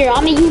Team Leader.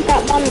 I'm gonna use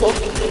that bundle.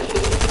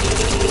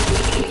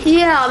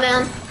 Yeah,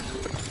 man.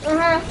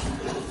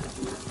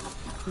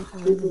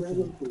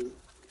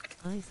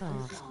 I saw.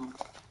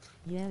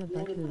 Yeah,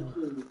 but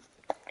who?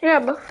 Yeah,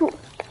 but who?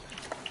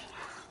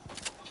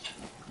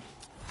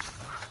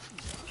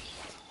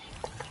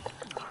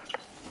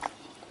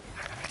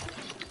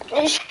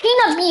 Is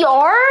Sheena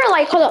VR?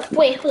 Like, hold up,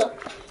 wait, hold up,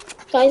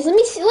 guys. Let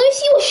me see what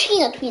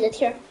Sheena tweeted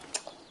here.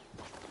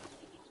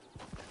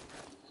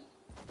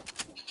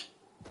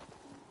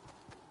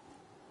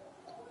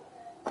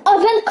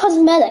 Event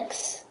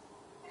cosmetics.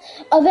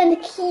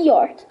 Event key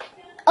art.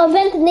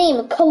 Event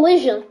name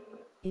collision.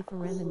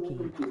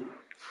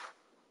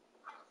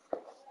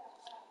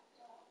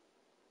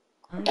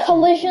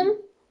 Collision.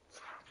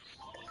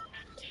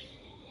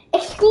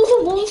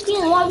 Exclusive bonus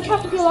screen and live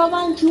chat if you log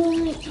on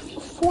June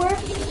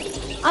 4th.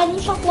 Item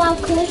shop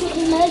live collision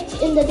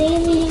cosmetics in the day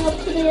leading up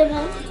to the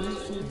event.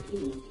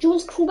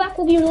 June's crewback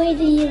will be related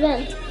to the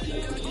event.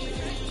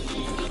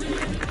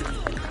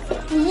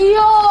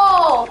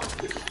 Yo!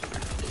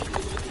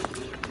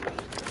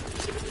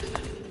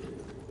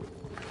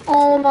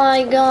 Oh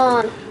my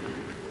god.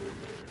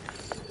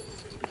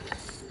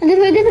 This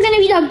is gonna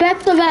be the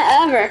best event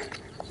ever.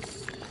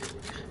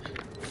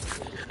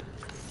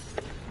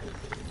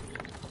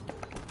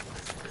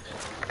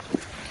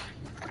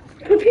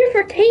 Prepare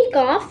for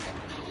takeoff.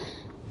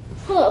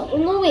 Hold up,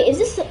 no wait, is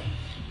this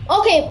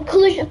okay,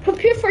 collision.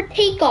 Prepare for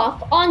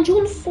takeoff. On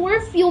June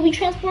 4th, you'll be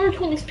transported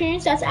to an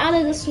experience that's out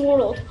of this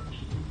world.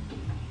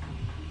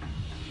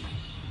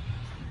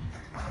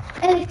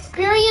 An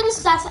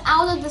experience that's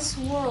out of this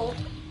world.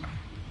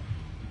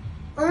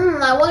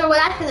 I wonder what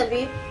that's gonna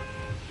be.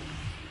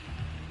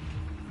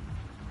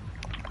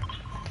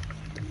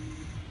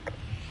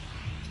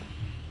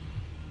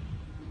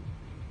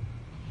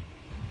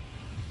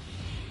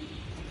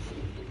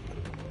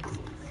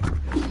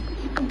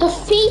 The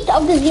fate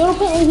of the 0.8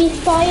 will be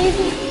decided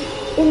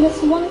in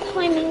this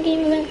one-time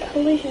in-game event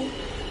collision.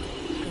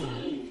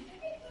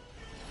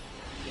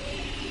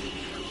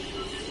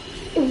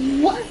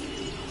 What?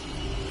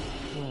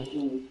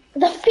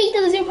 The fate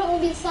of the 0.8 will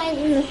be decided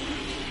in the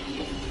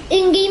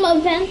in-game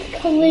event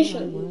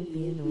collision.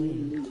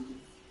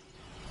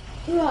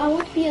 No, I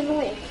won't be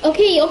annoying.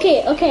 Okay.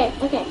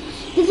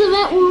 This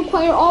event will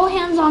require all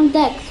hands on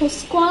deck, so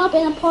squad up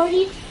in a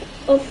party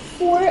of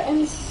 4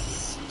 and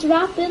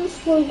strap in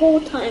for go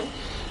time.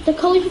 The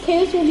collision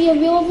players will be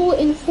available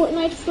in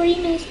Fortnite 30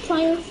 minutes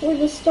prior for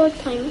the start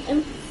time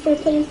and for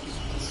players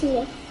to see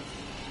it.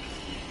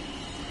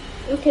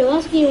 Okay,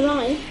 let's get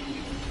right.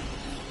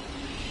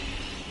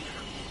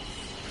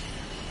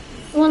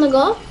 Wanna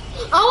go?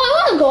 Oh,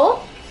 I wanna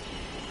go.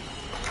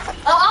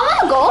 I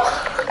wanna go.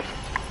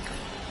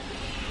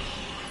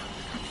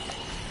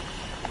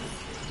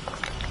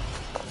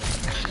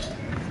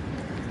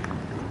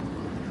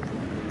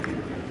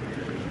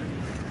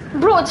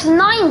 Bro, it's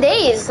 9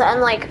 days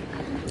and like,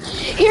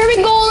 here we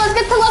go, let's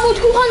get to level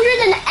 200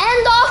 and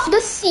end off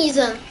the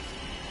season.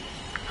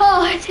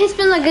 Oh, it's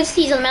been a good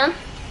season, man.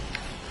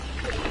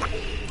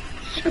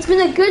 It's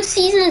been a good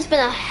season, it's been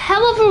a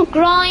hell of a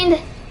grind.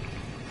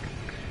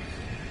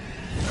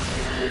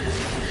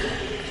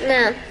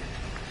 Man.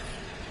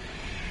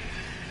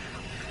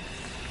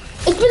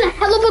 It's been a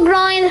hell of a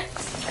grind.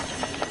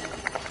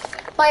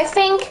 But I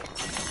think,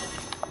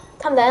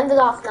 time to end it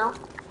off now.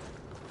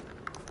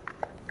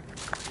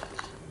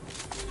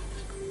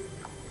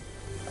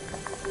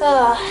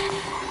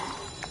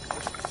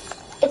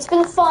 It's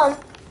been fun.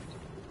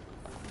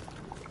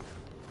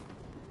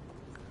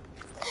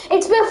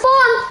 It's been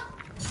fun.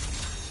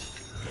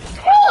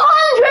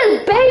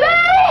 200, baby!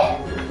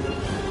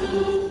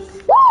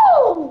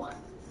 Woo!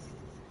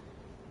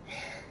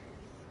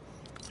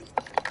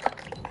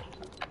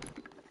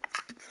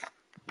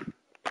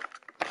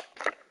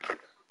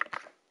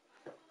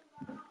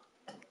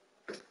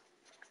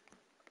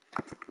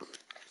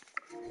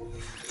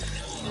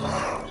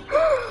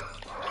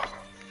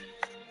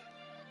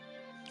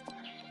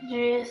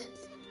 Jeez.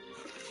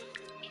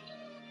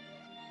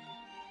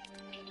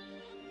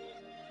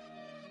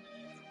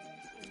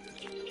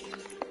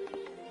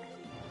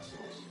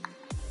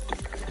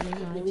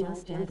 I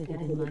just added it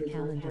in my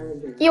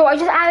calendar. Yo, I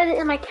just added it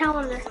in my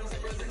calendar.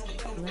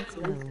 Let's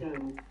go.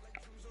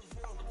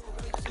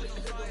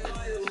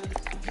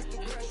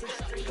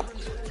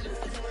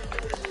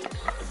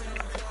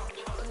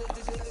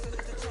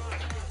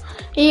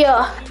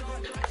 Yeah.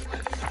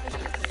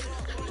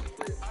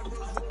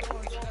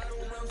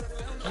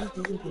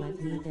 You didn't let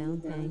me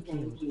down,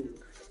 thank you.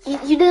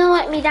 You didn't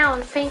let me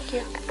down, thank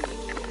you.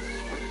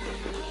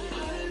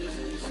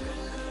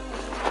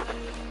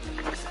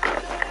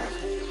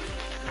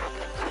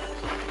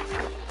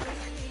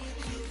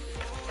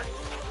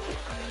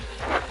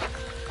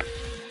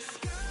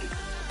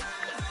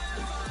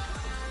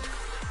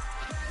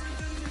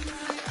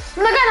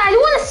 Oh my god, I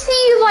want to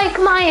see like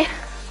my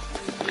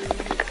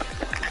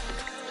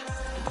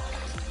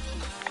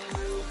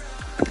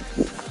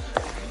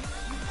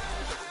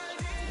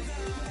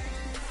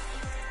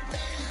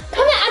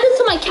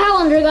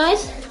calendar,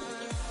 guys.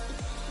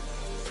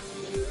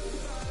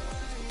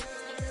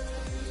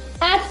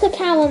 Add to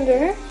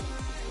calendar.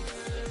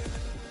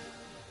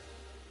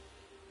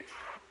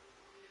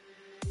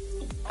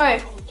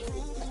 Alright.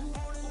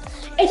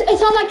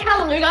 It's on my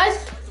calendar,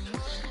 guys.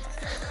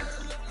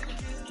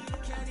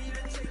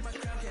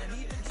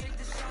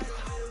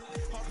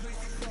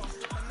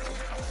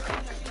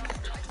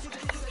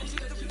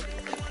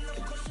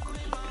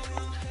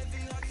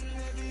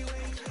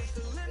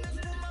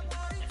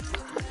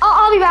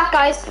 I'll be back,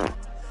 guys.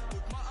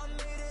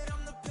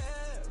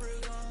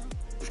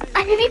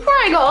 And before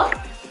I go,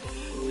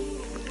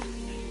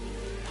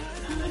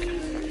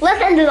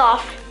 let's end it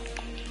off.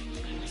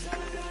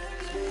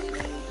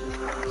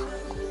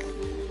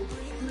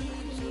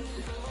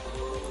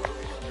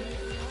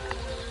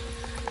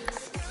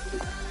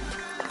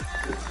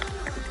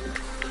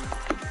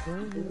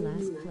 Bro, you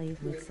last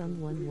played with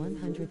someone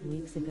 100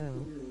 weeks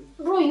ago.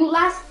 Bro, you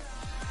last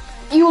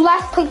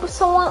played with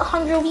someone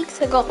 100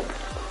 weeks ago.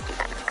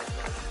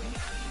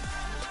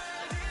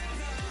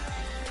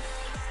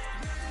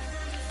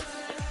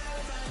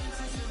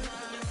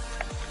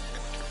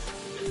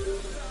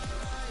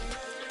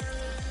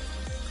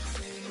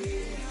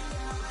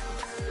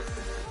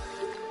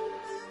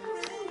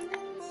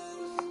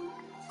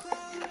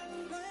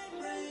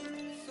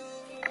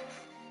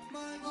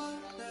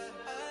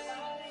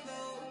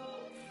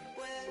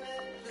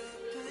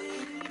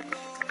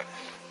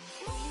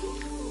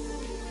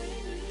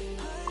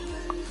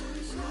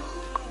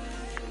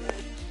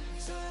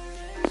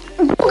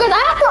 Because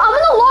I'm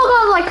gonna log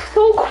on like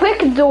so quick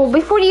though,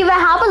 before it even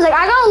happens. Like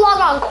I gotta log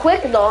on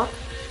quick though.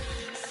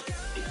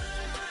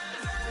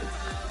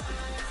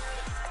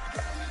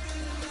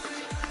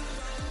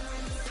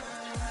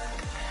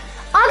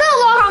 I gotta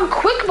log on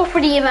quick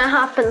before the event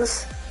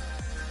happens.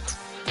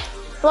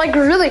 Like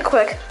really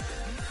quick.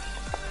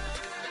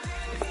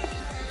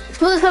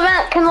 So this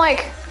event can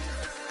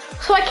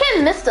so I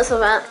can't miss this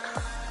event.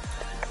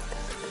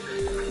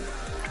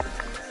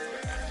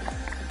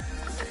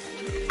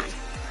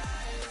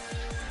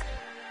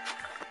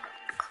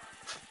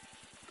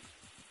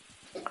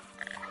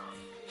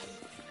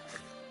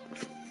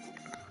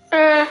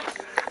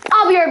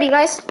 I'll be RB,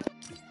 guys.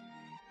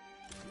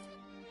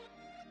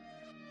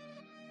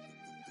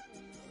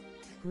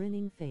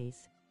 Grinning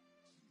face.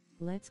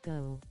 Let's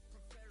go.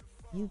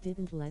 You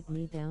didn't let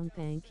me down,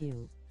 thank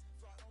you.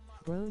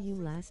 Bro, you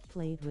last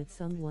played with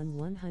someone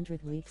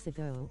 100 weeks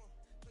ago.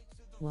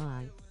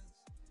 Why?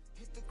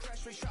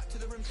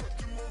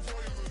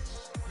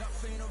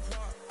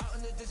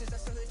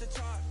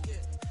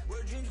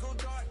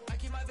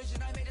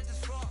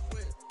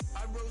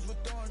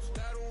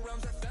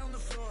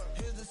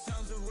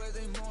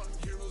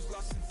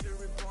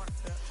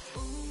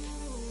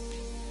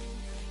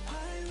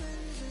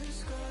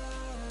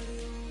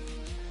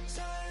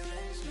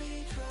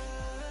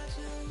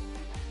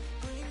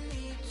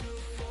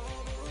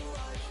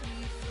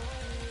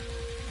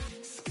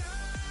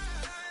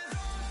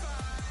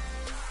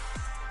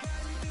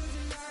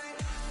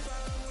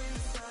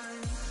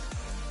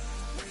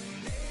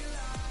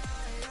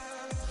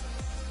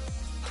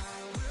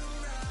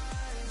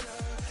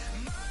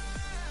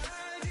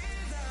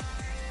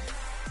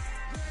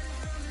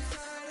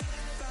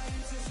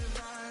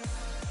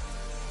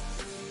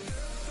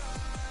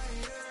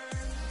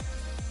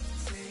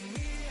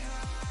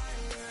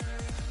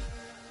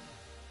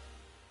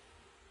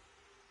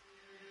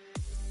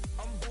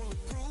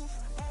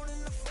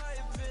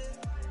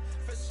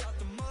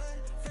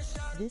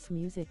 This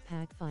music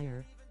pack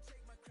fire.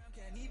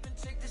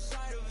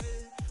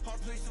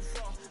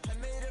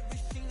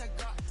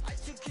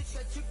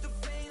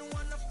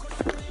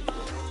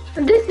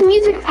 This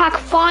music pack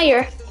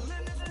fire.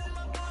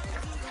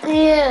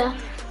 Yeah.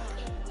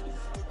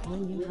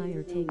 When you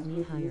hire, take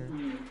me higher.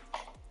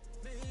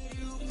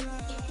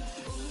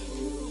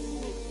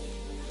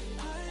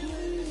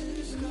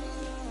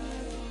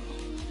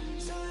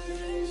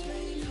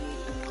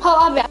 Oh,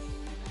 I'll be back.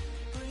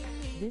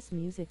 This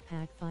music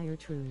pack fire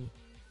true.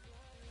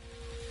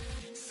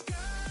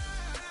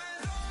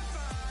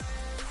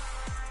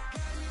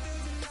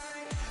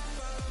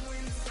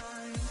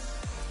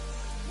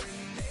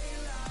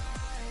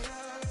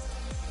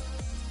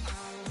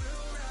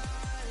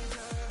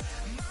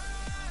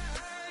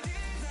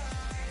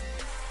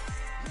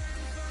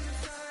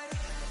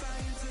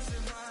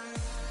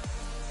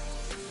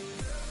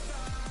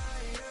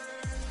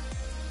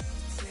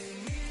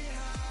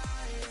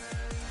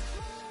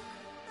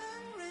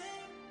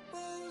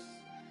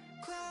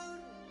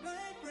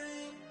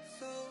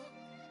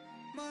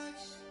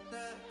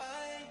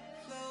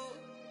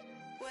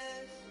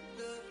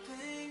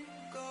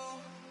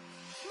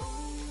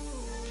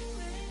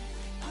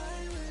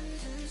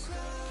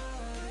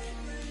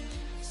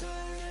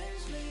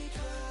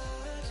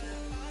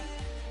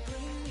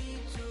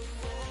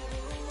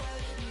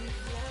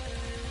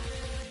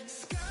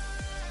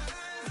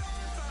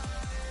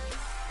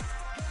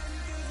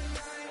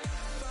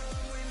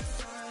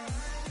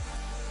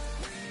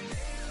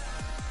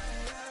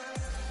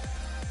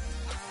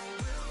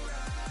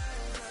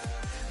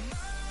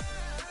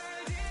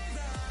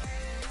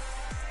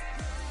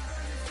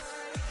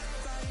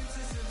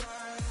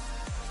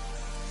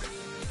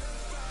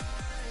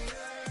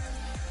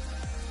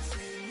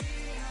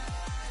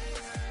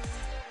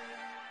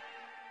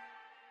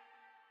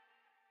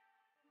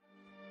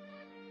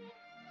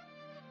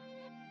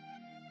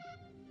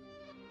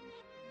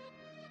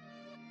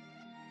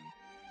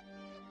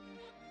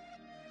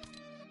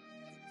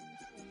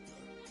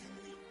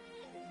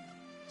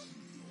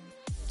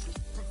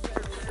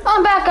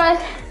 I'm back, guys.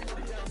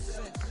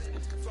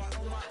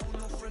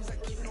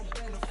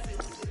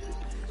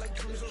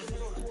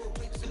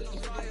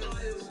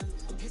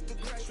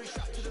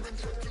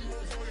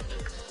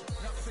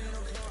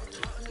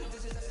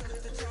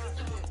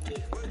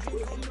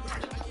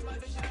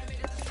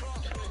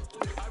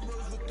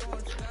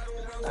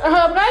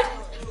 Guys?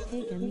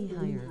 Take me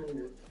higher.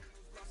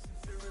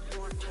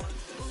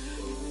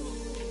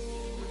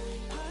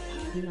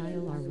 The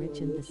Isle are rich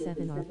and the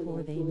seven are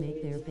poor. They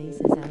make their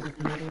bases out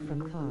of metal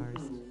from cars.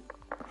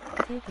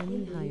 Take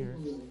me higher.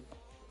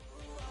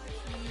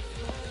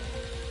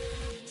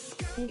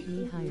 Take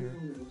me higher.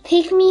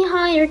 Take me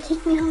higher,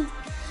 take me higher.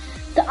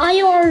 The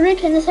Isle are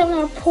rich and the seven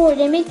are poor.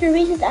 They make their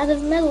bases out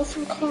of metal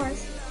from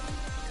cars.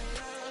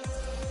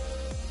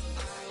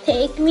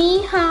 Take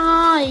me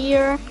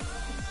higher.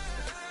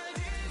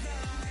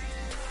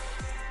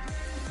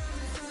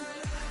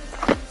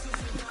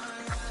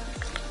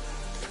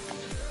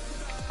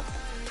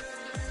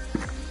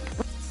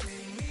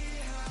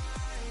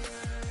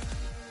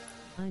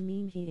 I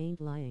mean, he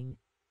ain't lying.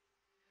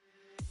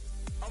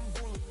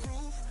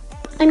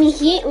 I mean,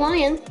 he ain't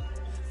lying.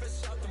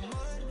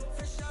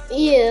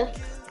 Yeah.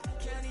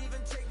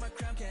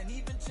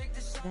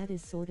 That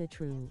is sorta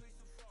true.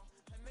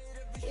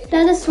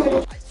 That is sort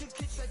of.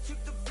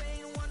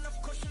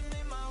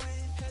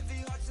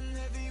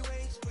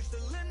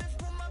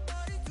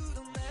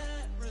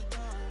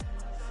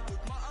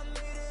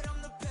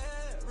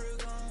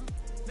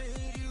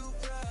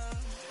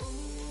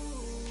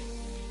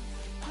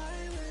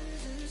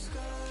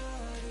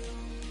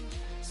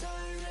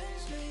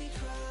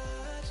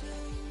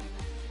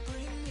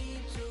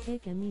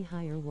 Take me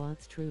higher.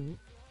 What's true?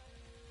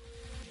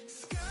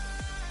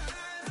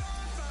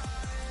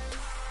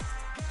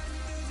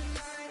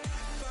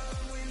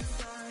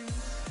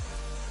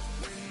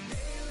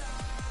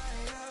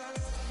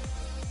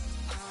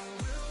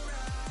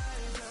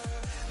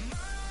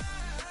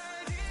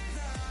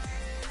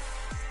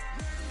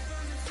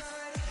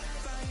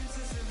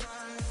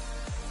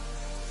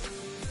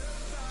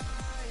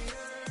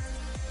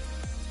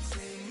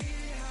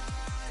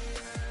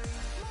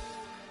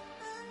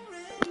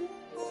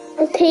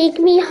 Take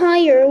me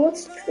higher.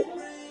 What's true?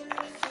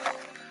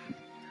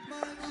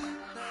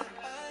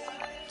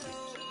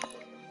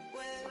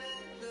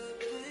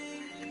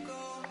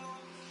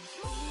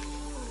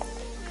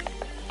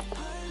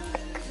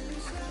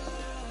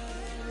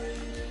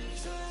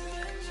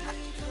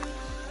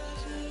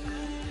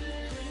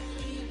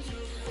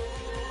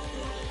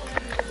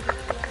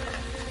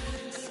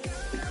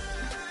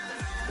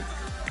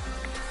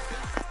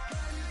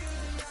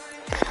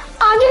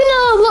 I'm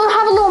just gonna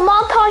have a little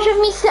montage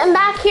of me sitting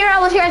back here.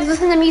 I'll let you guys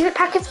listen to the music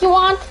pack if you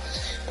want.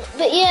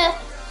 But yeah.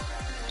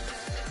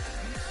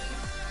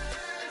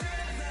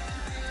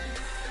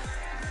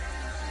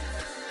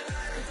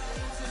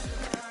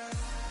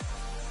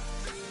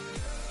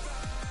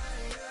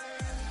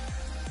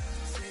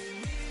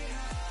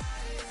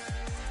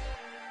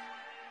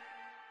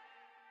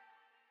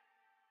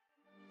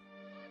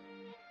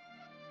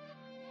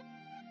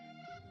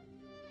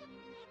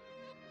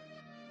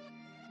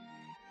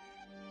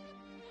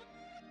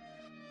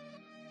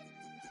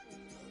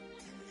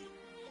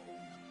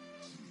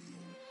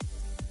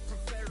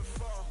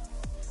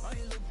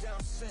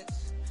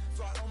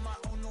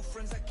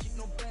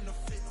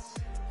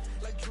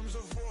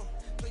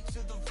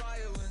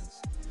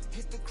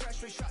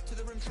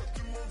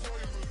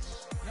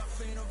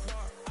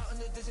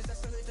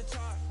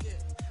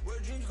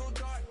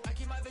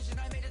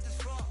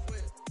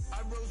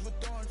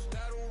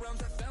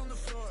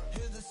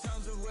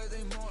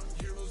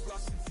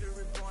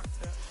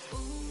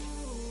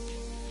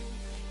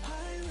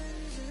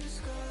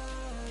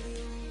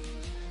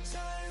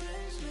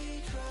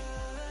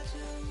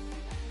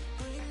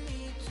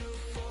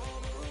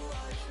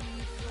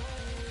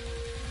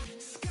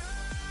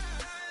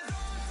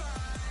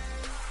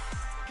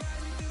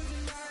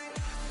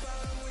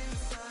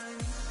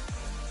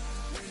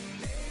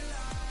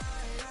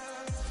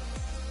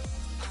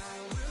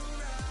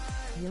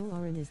 Yo,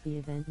 Aaron, is the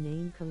event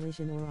name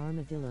Collision or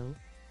Armadillo?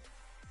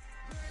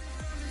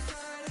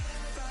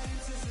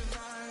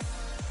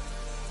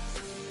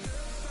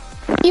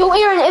 Yo,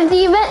 Aaron, is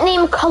the event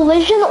name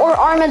Collision or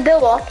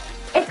Armadillo?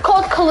 It's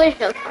called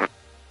Collision.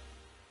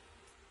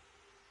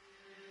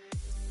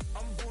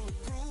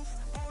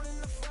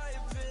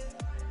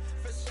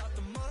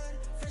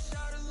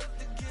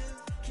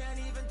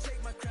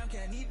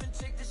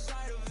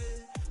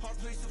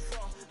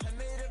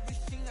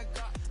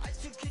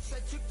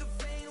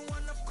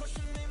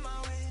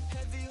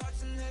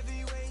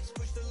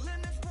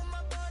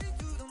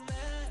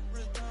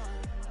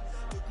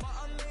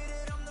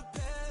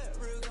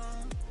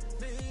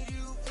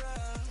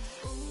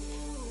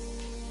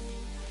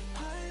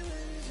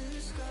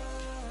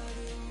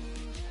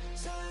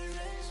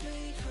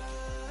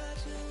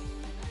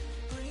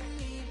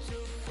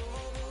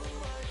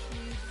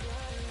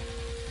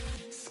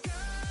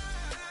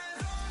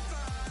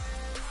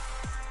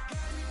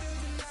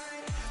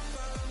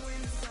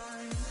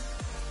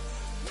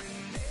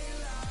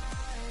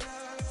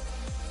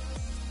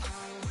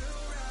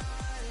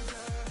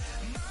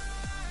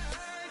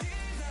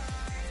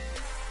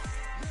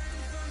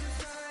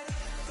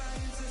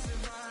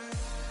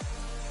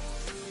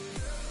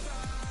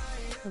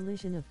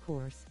 Collision, of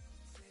course.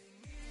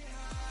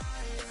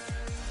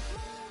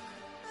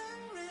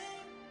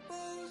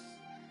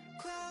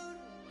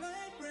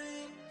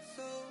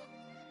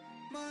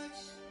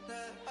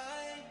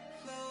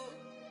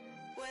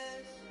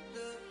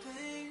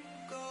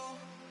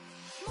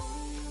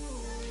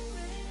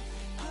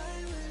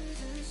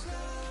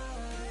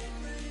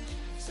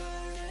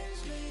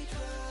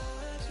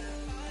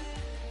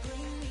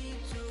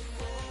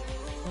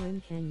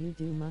 Owen, can you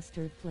do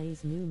Mustard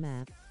Plays new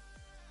map?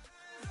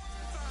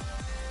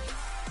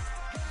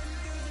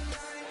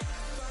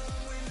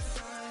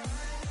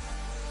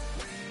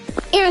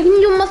 Aaron,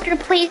 can you Mustard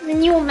Plays the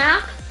new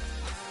map?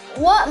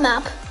 What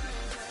map?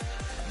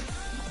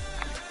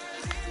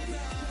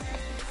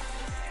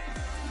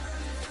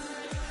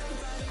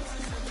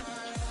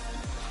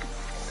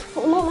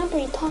 What map are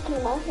you talking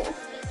about here?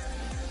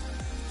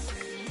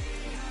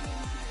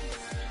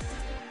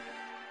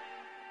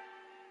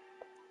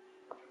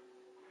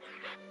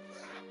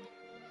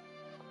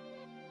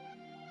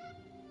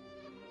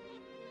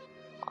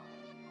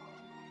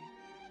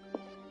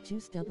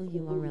 Juice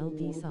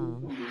WRLD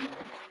song.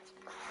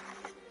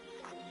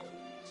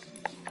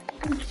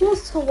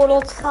 Juice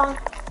WRLD song.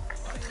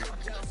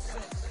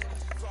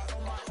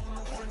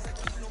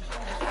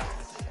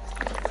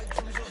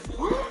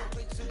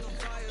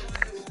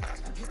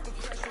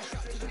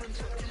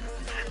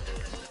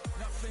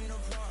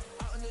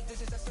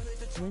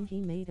 When he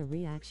made a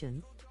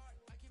reaction.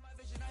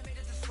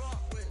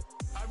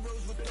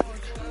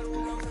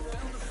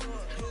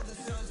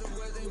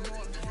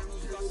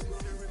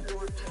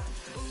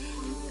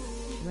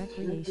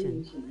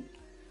 Recreation.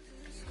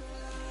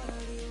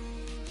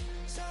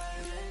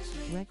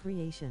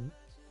 Recreation.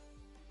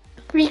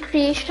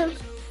 Recreation.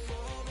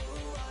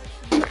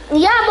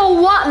 Yeah, but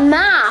what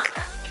map?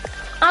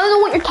 I don't know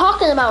what you're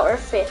talking about,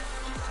 Earthfit.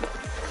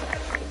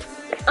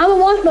 I don't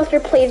watch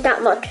Mustard Plays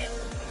that much.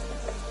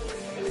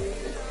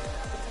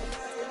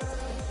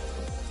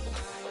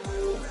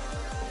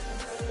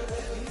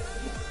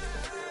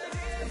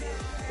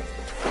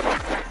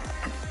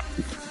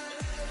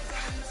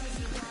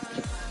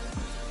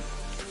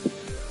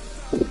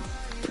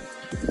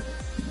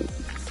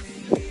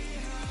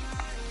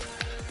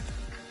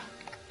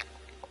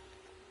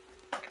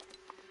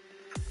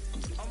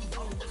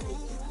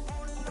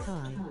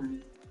 Hi.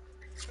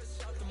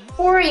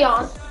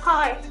 Orion.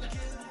 Hi.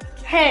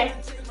 Hey.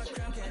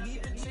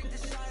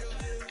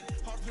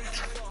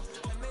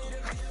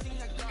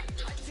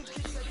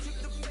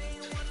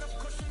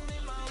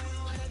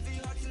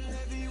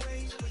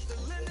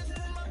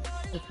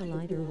 The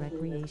Collider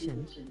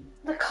Recreation.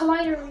 The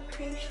Collider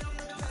Recreation.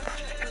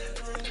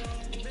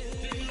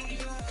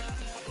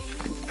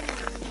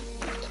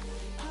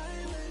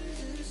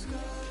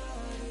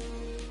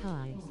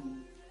 Hi.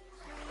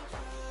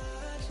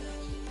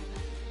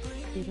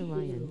 It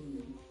Orion.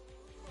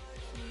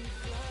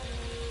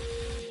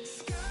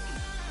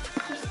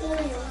 It's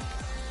Orion.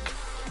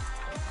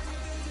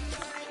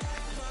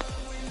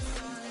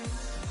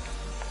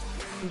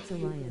 It's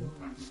Orion.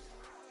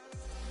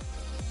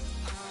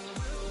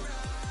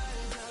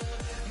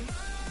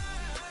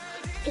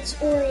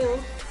 It's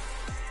Orion.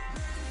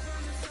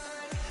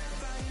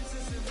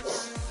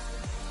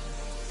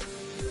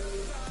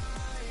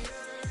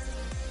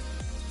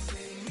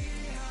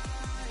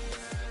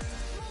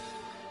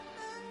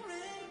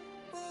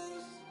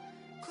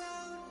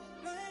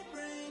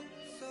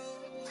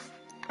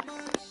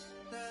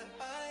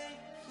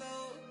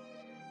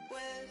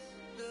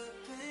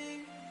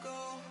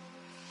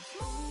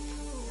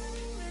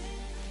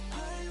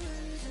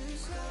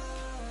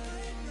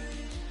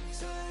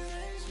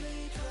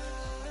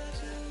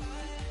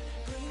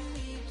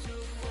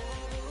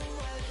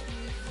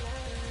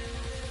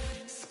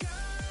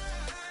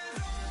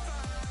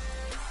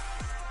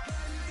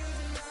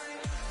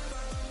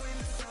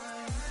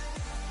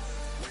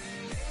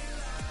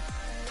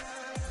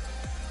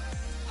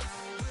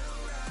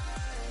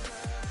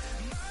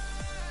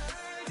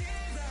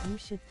 You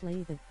should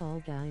play the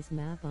Fall Guys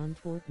map on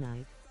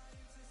Fortnite.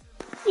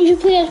 You should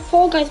play that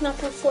Fall Guys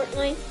map on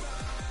Fortnite.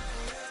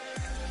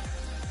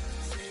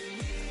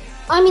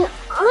 I mean,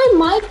 I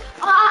might.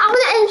 I'm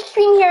gonna end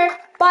stream here.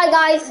 Bye,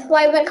 guys.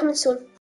 Live event coming soon.